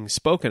from being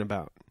spoken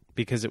about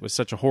because it was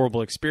such a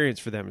horrible experience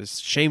for them. It's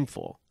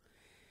shameful.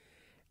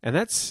 And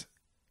that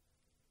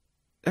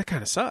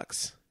kind of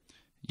sucks.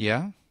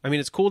 Yeah. I mean,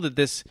 it's cool that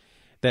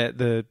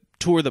the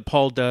tour that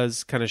Paul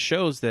does kind of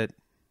shows that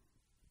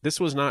this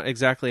was not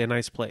exactly a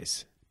nice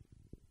place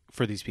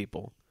for these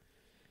people.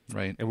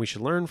 Right. And we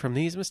should learn from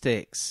these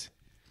mistakes.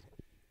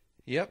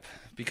 Yep,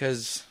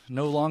 because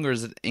no longer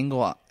is it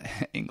Angel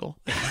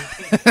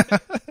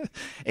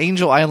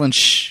Island.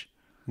 Shh.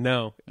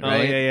 No.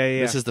 Right? Oh, yeah.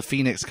 This is the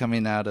phoenix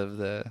coming out of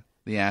the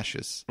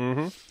ashes.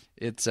 Mm-hmm.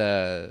 It's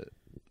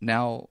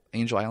now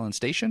Angel Island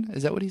Station.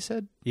 Is that what he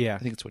said? Yeah. I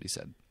think it's what he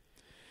said.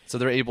 So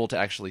they're able to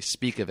actually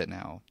speak of it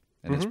now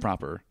in its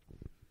proper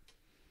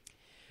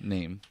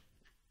name.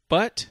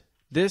 But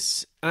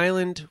this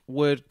island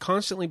would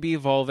constantly be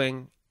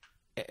evolving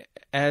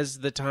as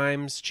the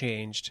times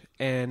changed,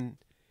 and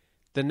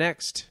the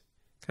next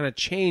kind of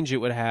change it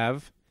would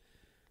have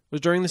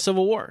was during the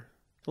Civil War.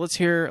 Let's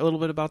hear a little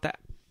bit about that.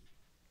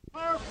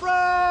 Fire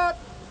front!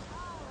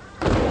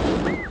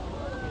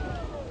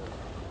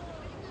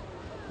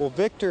 Well,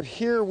 Victor,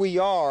 here we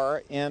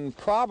are in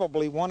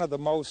probably one of the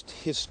most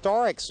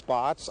historic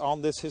spots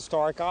on this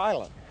historic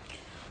island.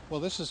 Well,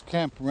 this is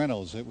Camp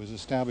Reynolds. It was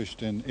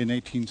established in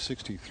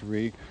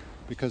 1863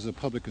 because of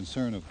public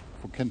concern of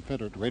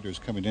Confederate raiders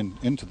coming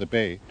into the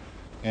bay.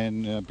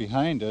 And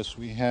behind us,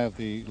 we have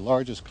the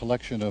largest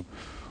collection of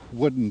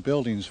wooden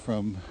buildings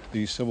from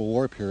the Civil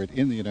War period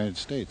in the United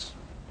States.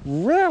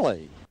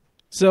 Really?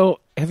 So,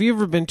 have you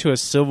ever been to a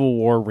Civil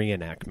War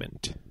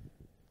reenactment?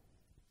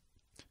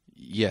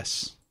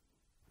 Yes.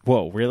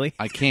 Whoa, really?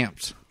 I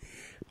camped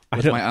I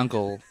with don't- my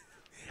uncle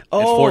at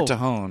Oh, Fort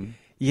Tejon.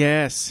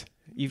 Yes.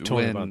 You've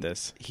told me when about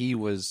this. He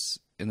was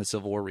in the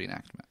Civil War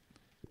reenactment.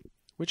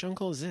 Which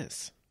uncle is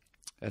this?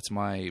 That's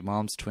my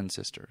mom's twin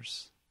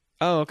sister's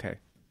Oh, okay.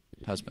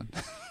 husband.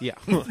 Yeah.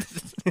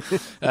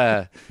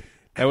 uh,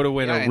 That would have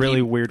went Yeah, a and really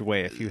he- weird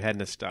way if you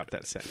hadn't have stopped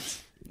that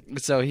sentence.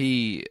 so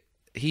he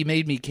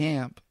made me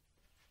camp,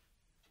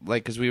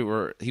 like because he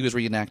was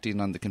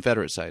reenacting on the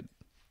Confederate side.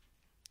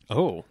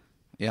 Oh.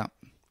 Yeah.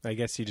 I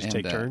guess you just And,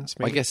 take turns,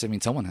 well, I maybe? guess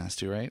someone has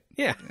to, right?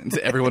 Yeah.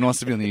 Everyone wants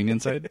to be on the Union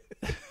side.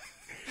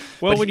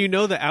 Well, when you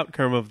know the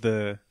outcome of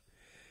the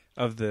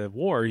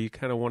war, you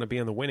kind of want to be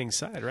on the winning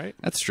side, right?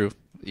 That's true.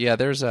 Yeah,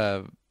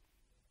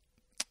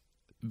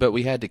 but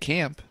we had to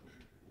camp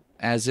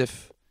as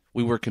if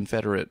we were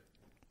Confederate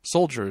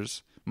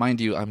soldiers.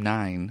 Mind you, I'm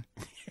 9.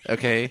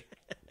 Okay,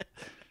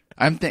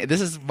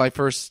 this is my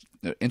first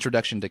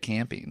introduction to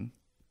camping.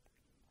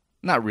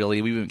 Not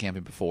really. We've been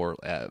camping before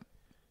at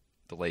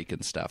the lake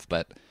and stuff,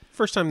 but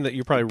First time that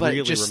you probably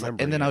really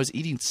remember. And then I was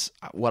eating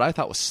what I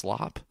thought was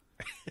slop.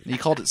 And he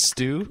called it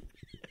stew.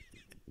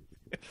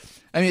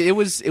 I mean, it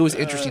was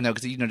interesting though,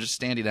 because just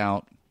standing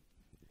out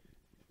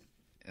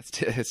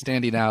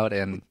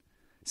and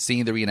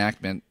seeing the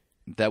reenactment,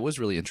 that was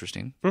really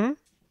interesting. Mm-hmm.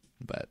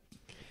 But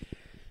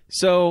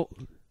so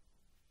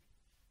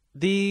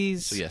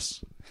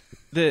yes,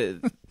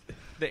 the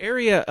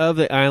area of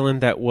the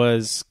island that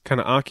was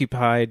kind of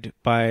occupied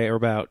by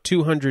about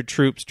 200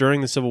 troops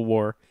during the Civil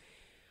War.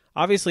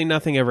 Obviously,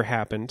 nothing ever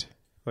happened.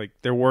 Like,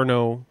 there were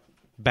no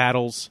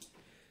battles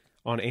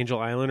on Angel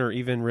Island or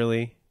even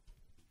really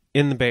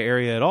in the Bay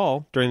Area at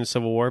all during the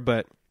Civil War.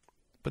 But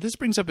this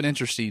brings up an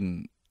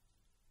interesting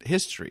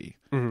history.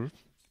 Mm-hmm.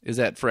 Is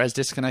that for as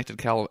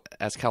disconnected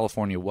as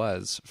California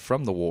was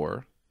from the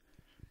war,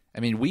 I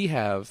mean, we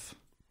have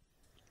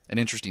an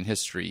interesting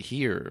history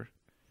here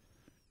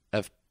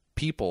of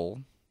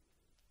people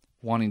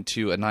wanting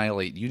to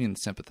annihilate Union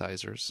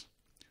sympathizers,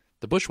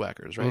 the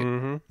bushwhackers, right?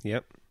 Mm-hmm.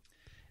 Yep.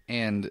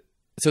 And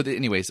so,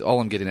 anyways, all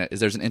I'm getting at is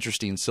there's an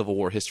interesting Civil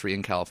War history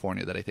in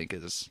California that I think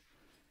is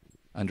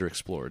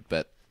underexplored.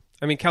 But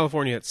I mean,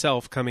 California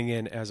itself coming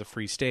in as a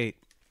free state,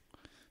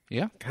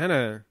 yeah, kind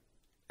of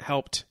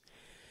helped.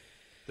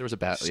 There was a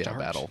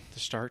battle. To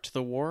start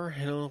the war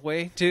in a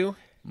way too.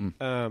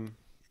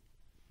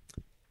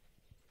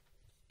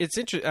 It's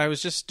interesting. I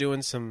was just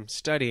doing some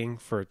studying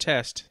for a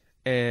test,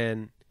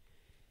 and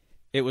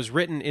it was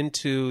written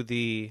into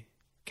the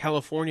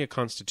California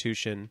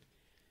Constitution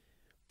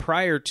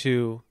prior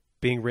to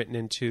being written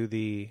into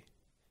the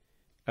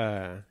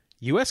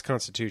U.S.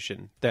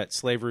 Constitution that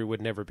slavery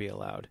would never be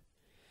allowed.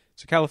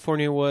 So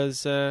California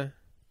was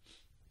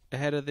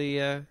ahead of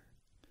the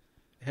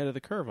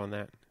curve on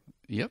that.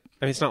 Yep.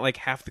 I mean, it's not like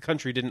half the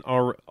country didn't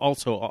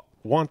also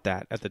want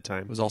that at the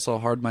time. It was also a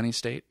hard money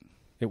state.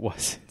 It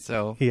was.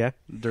 So yeah,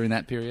 during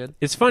that period.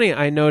 It's funny.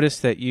 I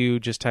noticed that you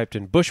just typed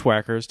in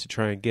bushwhackers to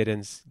try and get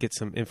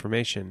some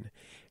information, and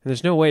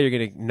there's no way you're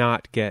going to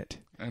not get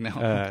I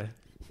know.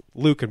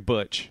 Luke and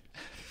Butch,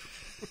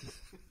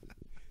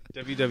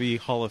 WWE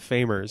Hall of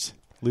Famers,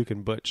 Luke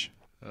and Butch.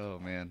 Oh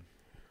man.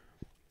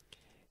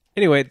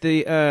 Anyway,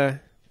 the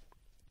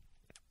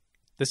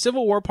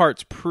Civil War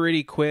part's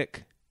pretty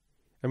quick.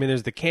 I mean,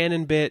 there's the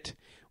canon bit.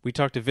 We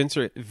talked to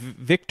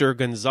Victor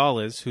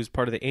Gonzalez, who's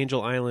part of the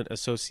Angel Island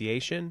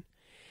Association,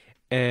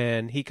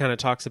 and he kind of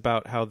talks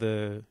about how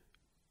the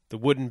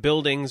wooden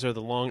buildings are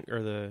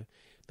the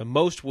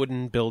most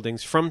wooden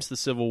buildings from the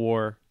Civil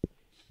War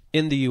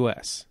in the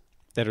U.S.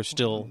 that are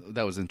still.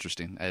 That was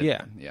interesting.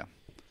 Yeah.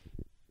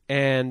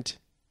 And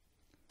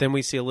then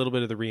we see a little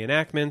bit of the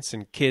reenactments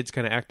and kids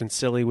kind of acting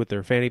silly with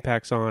their fanny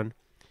packs on,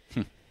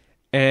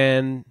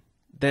 and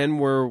then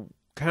we're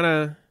kind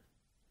of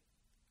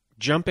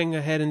jumping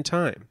ahead in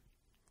time.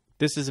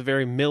 This is a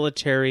very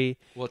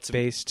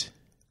military-based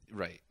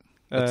right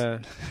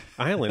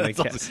island, I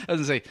guess. I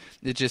was going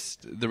to say,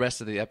 the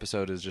rest of the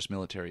episode is just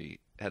military,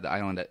 had the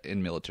island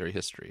in military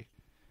history.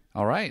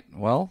 All right.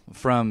 Well,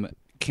 from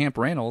Camp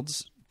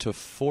Reynolds to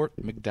Fort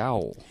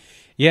McDowell.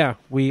 Yeah,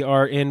 we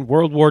are in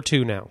World War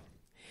II now.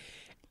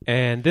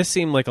 And this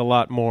seemed like a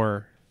lot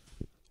more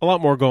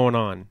going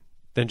on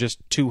than just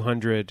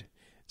 200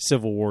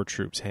 Civil War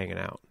troops hanging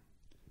out.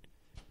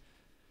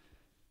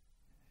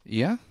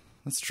 Yeah,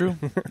 that's true.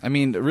 I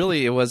mean,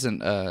 really, it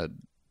wasn't.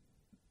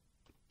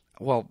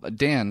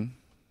 Dan.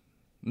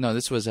 No,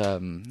 this was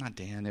not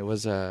Dan. It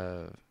was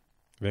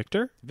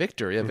Victor.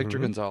 Victor, yeah, Victor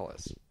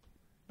Gonzalez.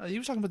 He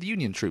was talking about the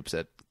Union troops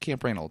at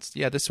Camp Reynolds.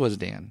 Yeah, this was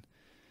Dan.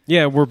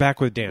 Yeah, we're back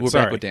with Dan.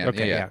 Back with Dan.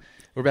 Okay, yeah.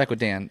 We're back with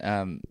Dan.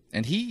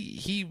 And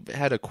he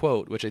had a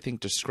quote which I think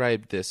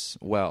described this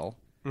well.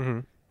 Mm-hmm.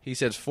 He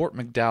said Fort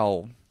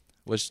McDowell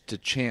was the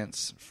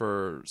chance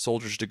for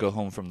soldiers to go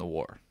home from the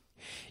war.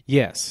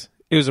 Yes.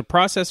 It was a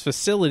process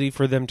facility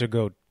for them to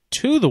go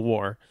to the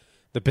war,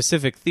 the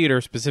Pacific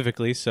Theater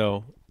specifically,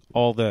 so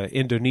all the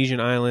Indonesian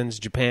islands,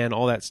 Japan,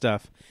 all that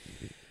stuff.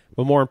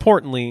 But more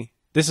importantly,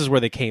 this is where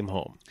they came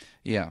home.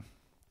 Yeah.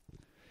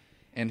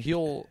 And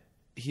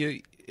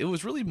it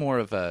was really more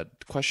of a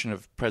question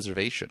of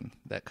preservation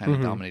that kind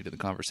of dominated the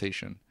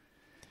conversation.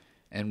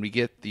 And we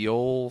get the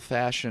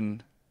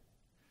old-fashioned,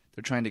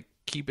 they're trying to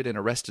keep it in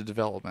arrested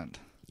development.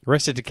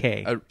 Arrested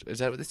Decay. Is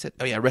that what they said?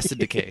 Oh, yeah, Arrested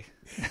Decay.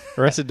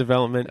 Arrested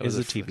Development is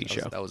a TV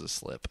show. That was a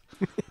slip.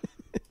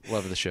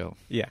 Love the show.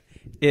 Yeah.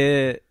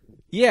 It's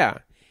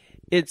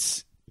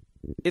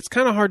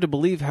kind of hard to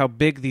believe how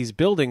big these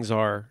buildings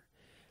are.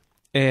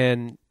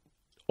 And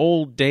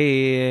old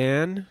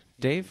Dan,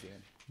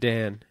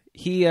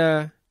 he's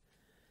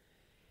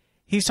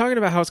talking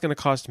about how it's going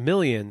to cost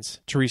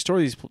millions to restore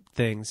these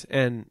things.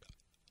 And,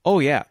 oh,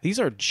 yeah, these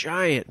are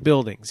giant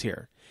buildings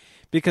here.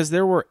 Because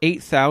there were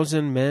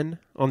 8,000 men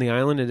on the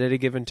island at any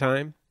given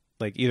time,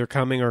 like either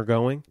coming or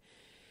going.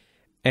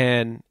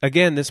 And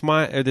again, this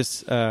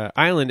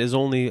island is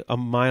only a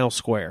mile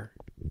square.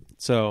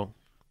 So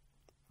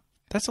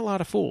that's a lot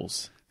of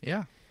fools.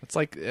 Yeah. It's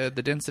like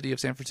the density of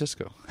San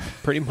Francisco.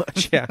 Pretty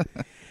much, yeah.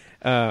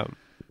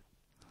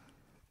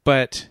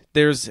 But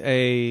there's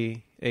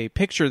a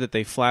picture that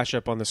they flash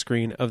up on the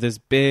screen of this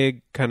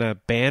big kind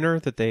of banner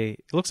that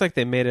it looks like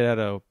they made it out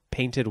of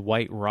painted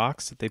white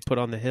rocks that they put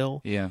on the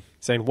hill. Yeah.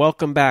 Saying,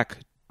 "Welcome back.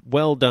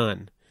 Well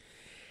done."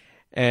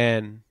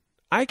 And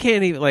I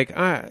can't even, like,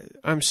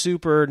 I'm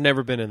super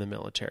never been in the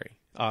military,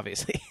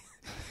 obviously.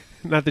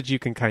 Not that you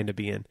can kind of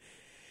be in,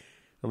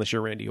 unless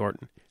you're Randy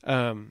Orton.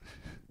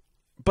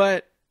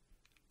 But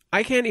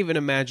I can't even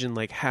imagine,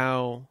 like,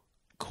 how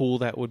cool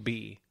that would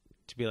be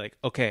to be like,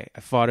 okay, I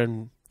fought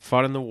in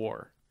the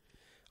war.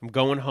 I'm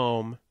going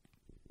home,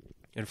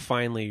 and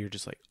finally you're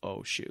just like,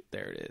 oh shoot,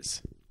 there it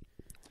is.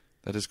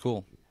 That is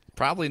cool.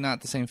 Probably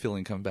not the same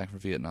feeling coming back from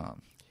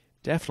Vietnam.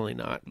 Definitely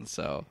not.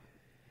 So,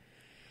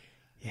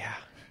 yeah.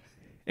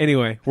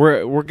 Anyway,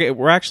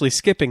 we're actually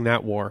skipping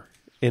that war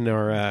in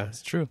our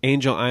it's true.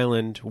 Angel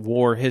Island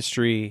war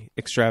history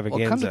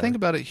extravaganza. Well, come to think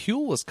about it,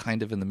 Huell was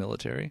kind of in the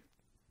military.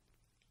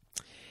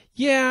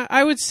 Yeah,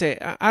 I would say,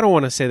 I don't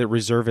want to say that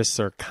reservists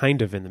are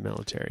kind of in the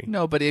military.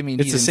 No, but I mean,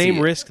 it's the same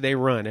risk they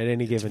run at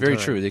any given time. Very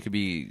true. They could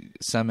be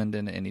summoned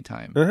in at any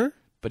time. Uh-huh.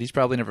 But he's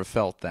probably never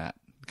felt that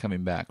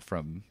coming back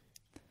from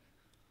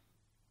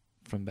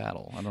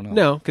battle. I don't know.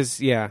 No,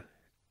 because, yeah,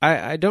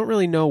 I don't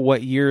really know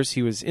what years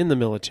he was in the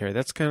military.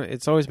 That's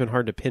it's always been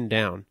hard to pin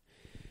down.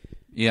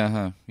 Yeah,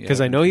 huh. Because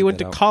I know he went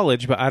to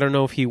college, but I don't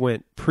know if he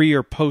went pre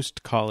or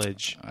post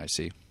college. I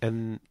see.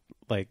 And,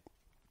 like,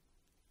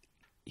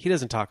 he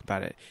doesn't talk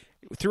about it.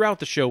 Throughout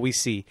the show, we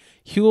see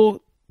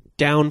Huell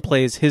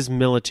downplays his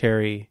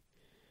military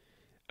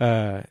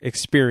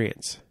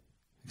experience.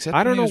 Except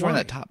I don't when he know was why. wearing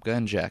that Top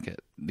Gun jacket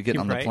to get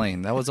on the Right.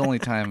 plane. That was the only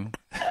time.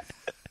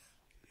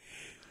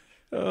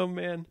 Oh,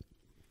 man.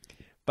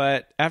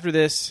 But after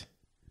this,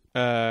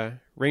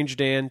 Ranger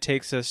Dan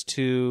takes us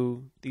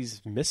to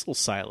these missile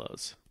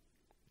silos.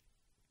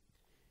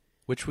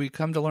 Which we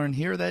come to learn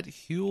here that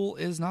Huell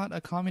is not a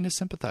communist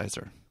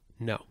sympathizer.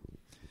 No.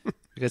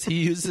 Because he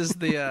uses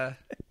the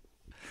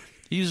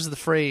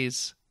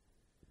phrase,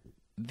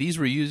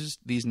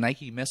 these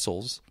Nike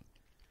missiles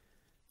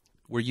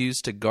were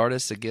used to guard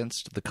us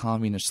against the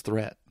communist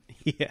threat.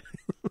 Yeah.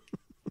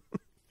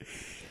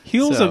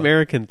 Huell's So,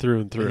 American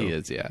through and through. He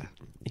is, yeah.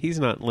 He's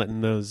not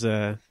letting those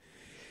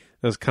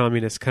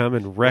communists come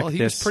and wreck Well, he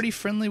this. was pretty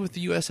friendly with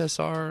the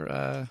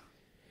USSR.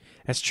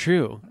 That's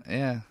true.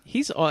 Yeah.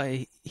 He's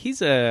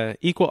a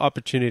equal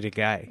opportunity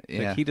guy.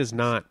 Yeah. Like, he does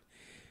not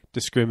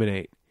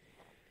discriminate.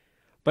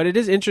 But it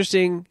is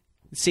interesting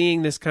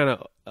seeing this kind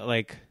of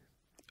like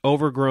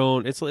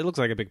overgrown. It looks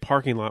like a big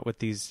parking lot with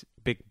these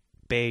big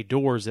bay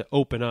doors that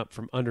open up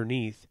from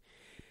underneath.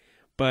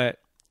 But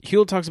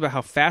Huell talks about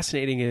how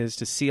fascinating it is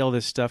to see all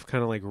this stuff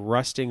kind of like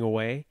rusting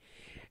away.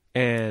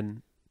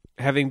 And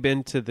having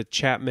been to the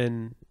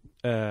Chapman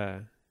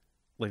like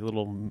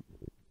little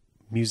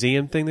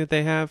museum thing that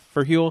they have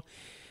for Huell,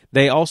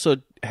 they also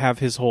have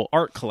his whole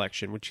art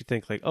collection, which you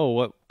think like, oh,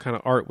 what kind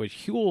of art would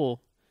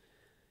Huell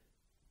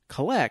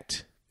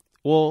collect?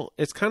 Well,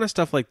 it's kind of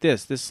stuff like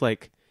this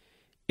like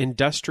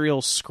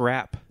industrial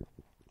scrap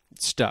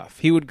stuff.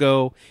 He would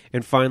go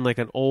and find like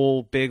an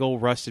big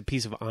old rusted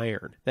piece of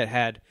iron that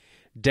had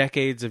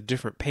decades of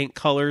different paint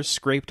colors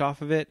scraped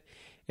off of it,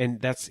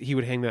 and he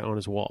would hang that on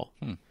his wall.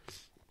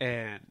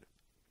 And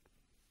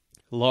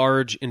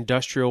large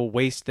industrial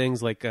waste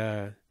things like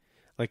a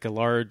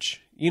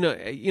large, you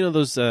know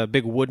those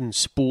big wooden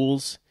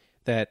spools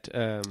that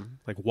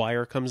like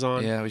wire comes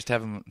on. Yeah, we used to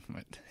have them.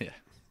 Yeah.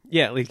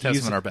 Yeah, like We used to have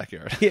them in our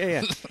backyard.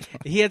 yeah.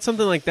 He had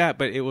something like that,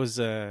 but it was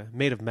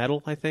made of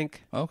metal, I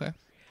think. Okay.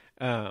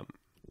 So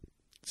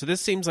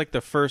this seems like the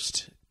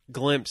first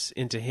glimpse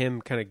into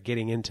him kind of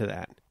getting into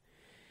that.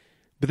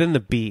 But then the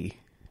bee.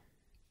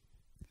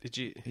 Did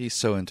you? He's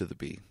so into the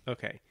bee.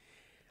 Okay.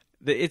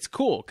 It's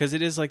cool because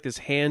it is like this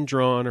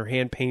hand-drawn or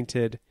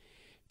hand-painted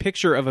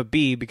picture of a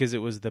bee because it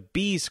was the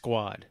bee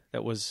squad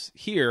that was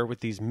here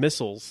with these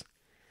missiles.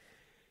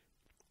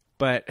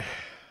 But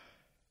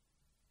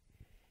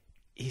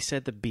he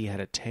said the bee had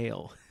a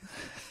tail.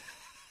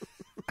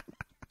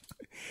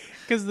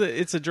 Because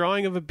it's a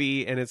drawing of a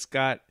bee and it's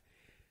got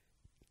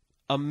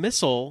a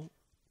missile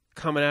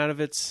coming out of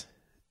its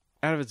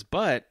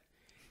butt,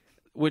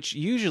 which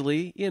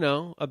usually,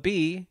 a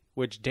bee,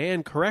 which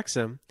Dan corrects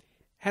him,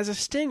 has a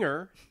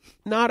stinger,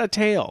 not a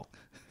tail.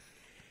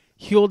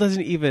 Huell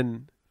doesn't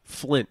even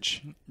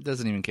flinch.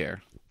 Doesn't even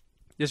care.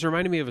 This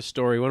reminded me of a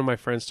story. One of my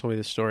friends told me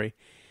this story.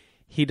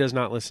 He does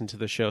not listen to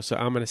the show, so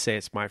I'm going to say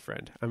it's my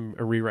friend. I'm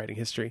rewriting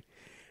history.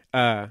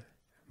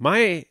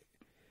 My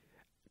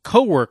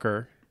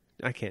coworker,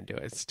 I can't do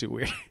it. It's too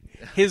weird.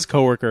 His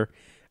coworker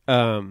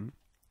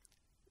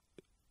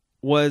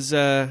was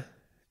an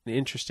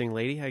interesting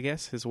lady, I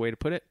guess, is a way to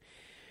put it.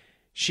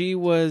 She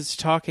was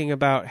talking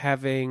about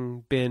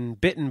having been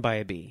bitten by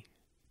a bee.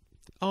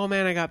 Oh,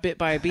 man, I got bit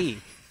by a bee.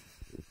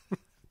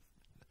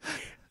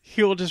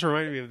 Huell just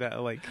reminded me of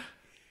that, like,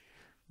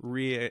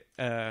 redoing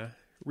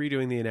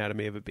the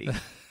anatomy of a bee.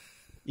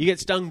 You get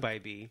stung by a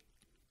bee,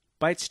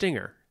 by its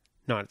stinger,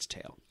 not its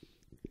tail.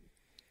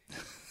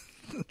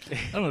 I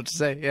don't know what to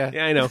say. Yeah.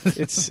 Yeah, I know.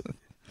 It's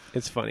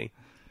funny.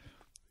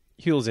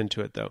 Huell's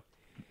into it, though.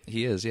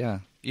 He is, yeah.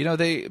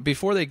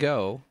 Before they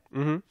go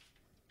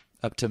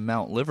up to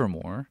Mount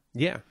Livermore,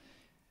 Yeah.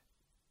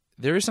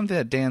 There is something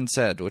that Dan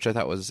said, which I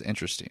thought was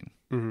interesting.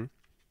 Mm-hmm.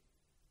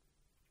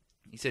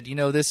 He said,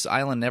 this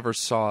island never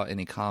saw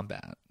any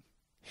combat,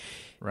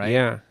 right?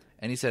 Yeah.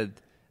 And he said,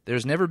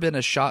 there's never been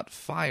a shot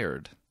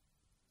fired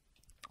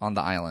on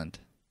the island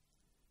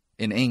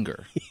in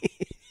anger.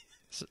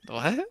 So,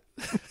 what?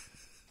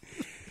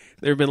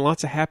 There have been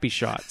lots of happy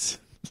shots.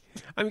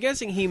 I'm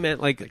guessing he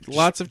meant like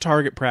lots of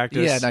target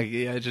practice. Yeah,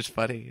 it's just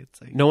funny.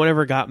 It's like, no one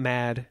ever got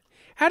mad.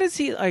 How does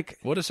he like?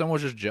 What if someone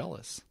was just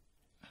jealous?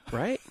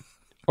 Right?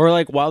 Or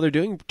like while they're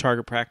doing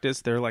target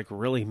practice, they're like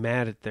really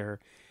mad at their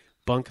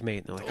bunkmate.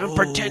 And they're like, I'm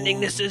pretending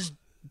this is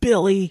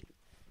Billy.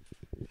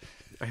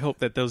 I hope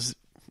that those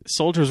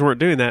soldiers weren't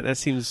doing that. That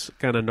seems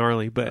kind of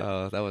gnarly.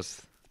 But that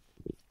was.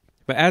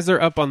 But as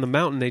they're up on the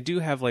mountain, they do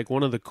have like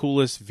one of the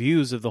coolest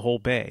views of the whole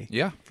bay.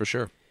 Yeah, for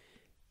sure.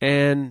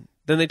 And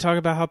then they talk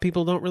about how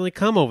people don't really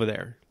come over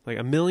there. Like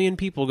 1 million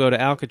people go to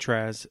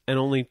Alcatraz, and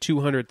only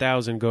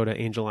 200,000 go to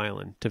Angel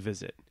Island to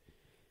visit.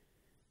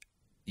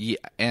 Yeah,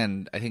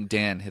 and I think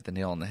Dan hit the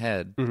nail on the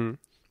head. Mm-hmm.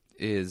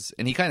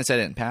 And he kind of said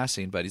it in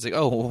passing, but he's like,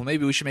 "Oh, well,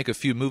 maybe we should make a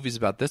few movies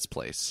about this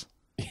place."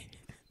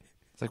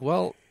 It's like,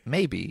 well,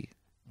 maybe,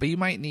 but you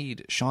might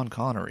need Sean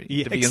Connery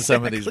to be in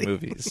some of these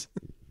movies.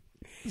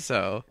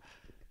 So,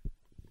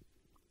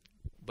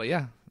 but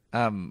yeah,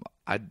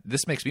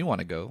 this makes me want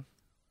to go.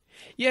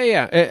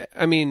 Yeah.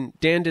 I mean,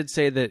 Dan did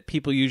say that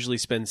people usually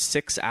spend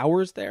 6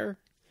 hours there.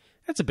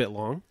 That's a bit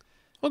long.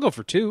 I'll go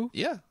for 2.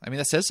 Yeah, I mean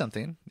that says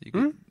something.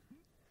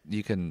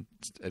 You can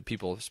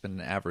people spend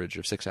an average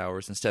of 6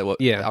 hours instead.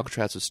 What? Yeah,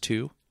 Alcatraz was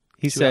 2.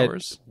 He 2 said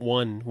hours?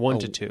 one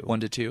to 2. 1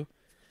 to 2.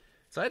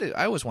 So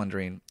I was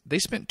wondering, they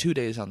spent 2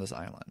 days on this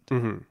island.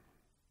 Mm-hmm.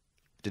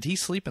 Did he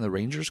sleep in the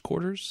Rangers'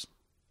 quarters?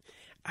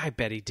 I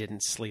bet he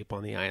didn't sleep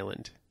on the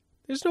island.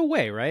 There's no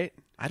way, right?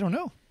 I don't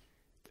know.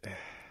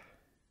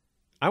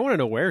 I want to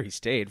know where he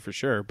stayed for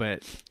sure,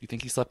 but You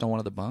think he slept on one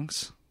of the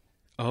bunks?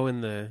 oh,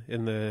 in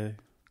the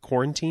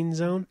quarantine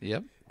zone?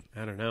 Yep.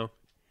 I don't know.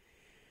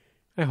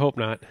 I hope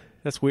not.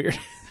 That's weird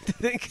to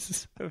think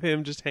of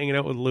him just hanging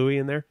out with Louis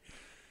in there.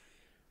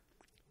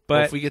 But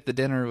Well, if we get the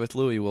dinner with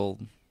Louis, this will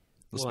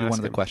be one ask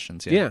of the him.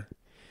 questions. Yeah.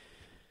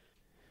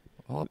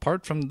 Well,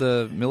 apart from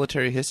the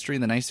military history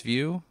and the nice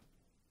view,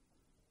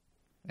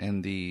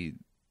 and the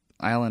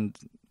island,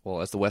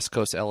 well, as the West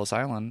Coast Ellis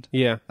Island,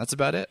 Yeah. that's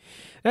about it.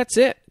 That's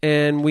it.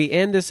 And we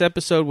end this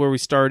episode where we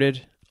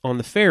started on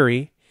the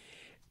ferry.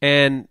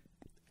 And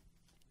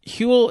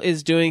Huell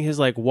is doing his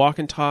like walk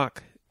and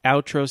talk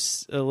outro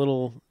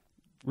little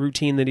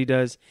routine that he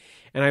does.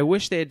 And I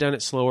wish they had done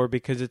it slower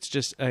because it's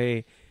just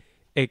a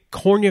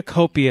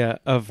cornucopia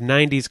of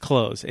 90s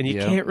clothes. And you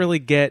Yep. can't really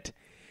get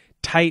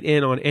tight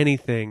in on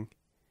anything.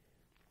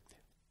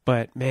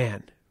 But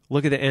man,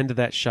 look at the end of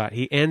that shot.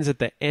 He ends at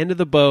the end of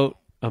the boat,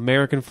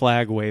 American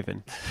flag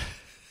waving.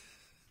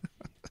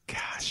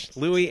 Gosh,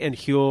 Louis and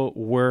Huell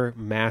were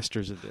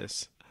masters of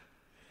this.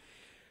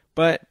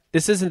 But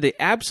this isn't the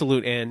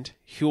absolute end.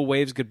 Huell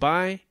waves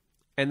goodbye,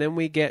 and then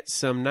we get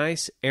some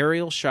nice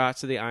aerial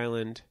shots of the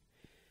island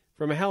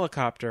from a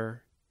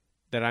helicopter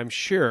that I'm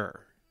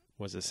sure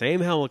was the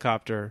same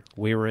helicopter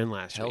we were in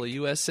last Hell, week.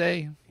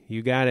 USA.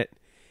 You got it.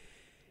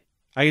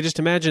 I can just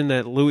imagine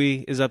that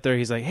Louis is up there.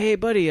 He's like, hey,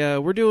 buddy,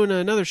 we're doing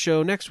another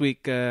show next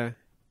week. Why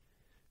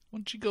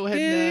don't you go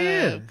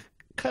ahead and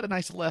cut a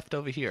nice left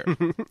over here?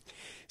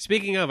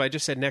 Speaking of, I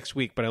just said next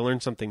week, but I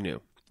learned something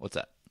new. What's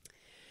that?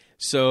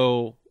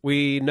 So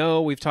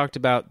we've talked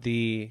about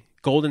the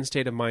Golden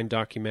State of Mind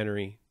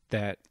documentary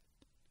that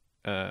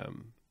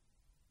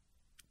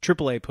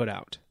AAA put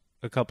out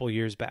a couple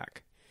years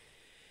back.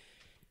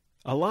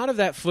 A lot of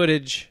that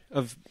footage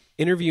of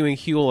interviewing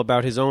Huell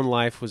about his own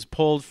life was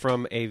pulled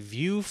from a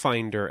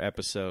Viewfinder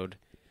episode,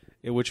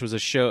 which was a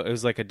show. It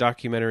was like a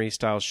documentary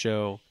style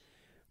show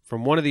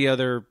from one of the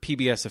other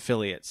PBS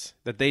affiliates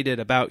that they did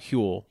about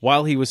Huell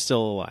while he was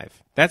still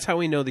alive. That's how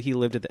we know that he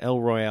lived at the El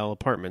Royale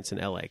apartments in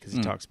LA, because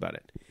he talks about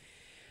it.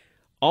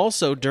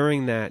 Also,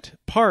 during that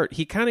part,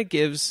 he kind of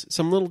gives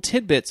some little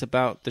tidbits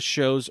about the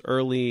show's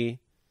early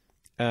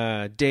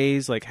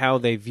days, like how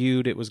they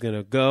viewed it was going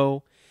to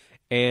go,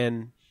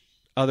 and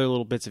other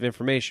little bits of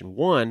information.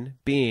 One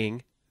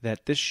being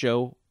that this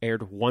show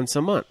aired once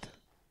a month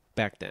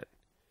back then.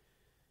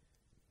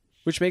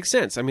 Which makes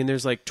sense. I mean,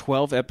 there's like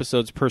 12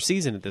 episodes per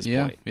season at this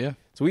point. Yeah.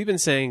 So we've been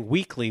saying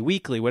weekly,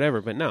 whatever,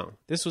 but no.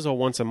 This was a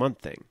once a month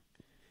thing.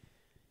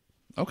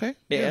 Okay.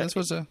 Yeah, This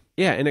was a...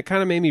 Yeah, and it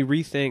kind of made me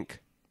rethink,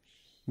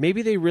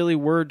 maybe they really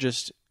were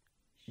just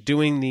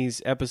doing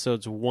these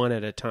episodes one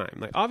at a time.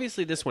 Like,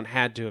 obviously this one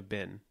had to have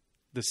been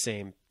the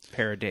same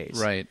pair of days.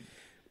 Right.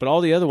 But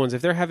all the other ones,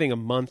 if they're having a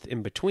month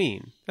in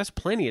between, that's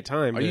plenty of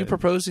time. Are you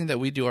proposing that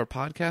we do our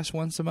podcast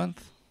once a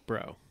month?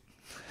 Bro,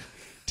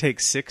 take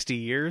 60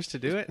 years to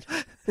do it?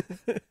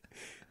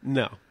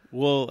 No.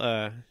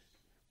 We'll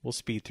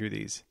speed through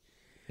these.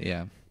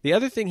 Yeah. The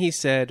other thing he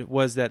said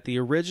was that the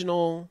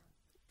original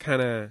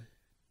kind of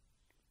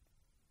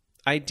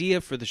idea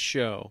for the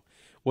show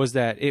was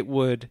that it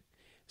would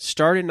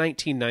start in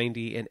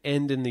 1990 and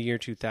end in the year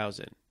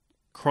 2000,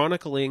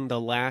 chronicling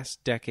the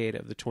last decade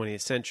of the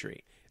 20th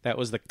century. That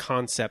was the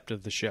concept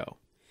of the show.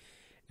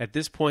 At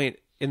this point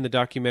in the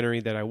documentary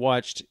that I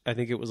watched, I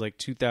think it was like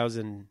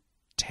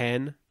 2010,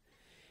 and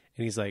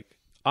he's like,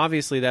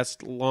 obviously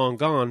that's long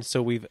gone,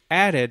 so we've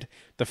added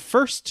the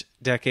first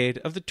decade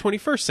of the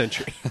 21st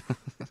century.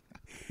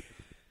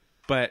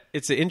 But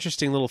it's an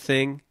interesting little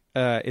thing.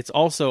 It's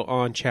also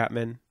on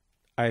Chapman.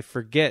 I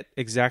forget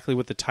exactly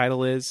what the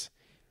title is.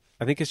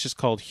 I think it's just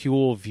called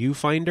Huell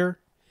Viewfinder,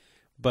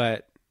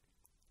 but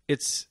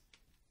it's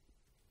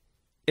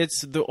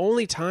the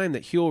only time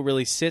that Huell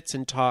really sits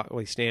and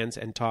stands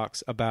and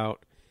talks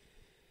about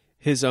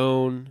his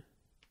own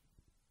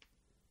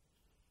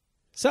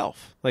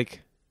self,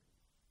 like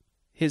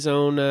his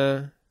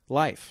own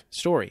life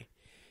story.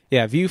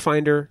 Yeah,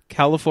 Viewfinder,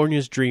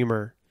 California's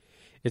Dreamer.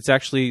 It's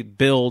actually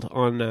billed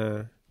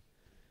on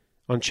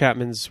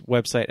Chapman's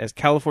website as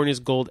California's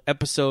Gold,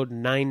 episode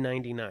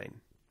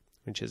 999,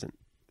 which isn't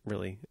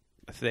really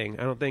a thing,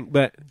 I don't think,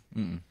 but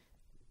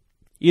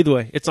either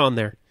way, it's on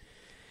there.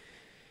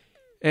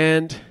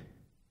 And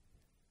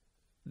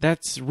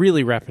that's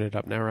really wrapping it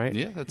up now, right?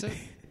 Yeah, that's it.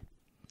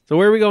 So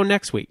where are we going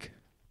next week?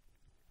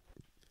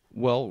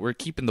 Well, we're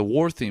keeping the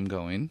war theme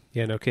going.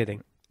 Yeah, no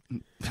kidding.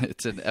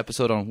 It's an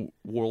episode on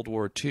World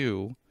War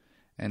II,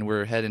 and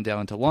we're heading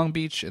down to Long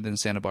Beach and then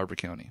Santa Barbara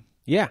County.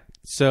 Yeah,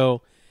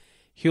 so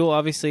Huell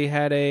obviously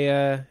had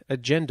a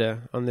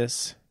agenda on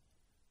this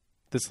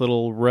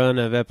little run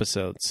of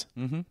episodes,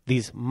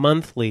 these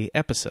monthly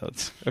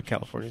episodes of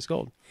California's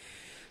Gold.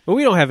 But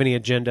we don't have any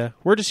agenda.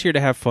 We're just here to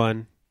have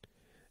fun,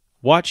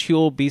 watch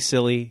Huell be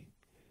silly,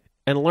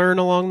 and learn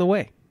along the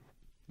way.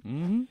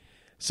 Mm-hmm.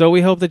 So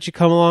we hope that you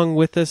come along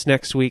with us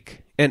next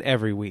week and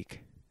every week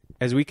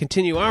as we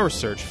continue our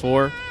search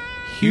for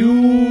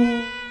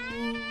Huell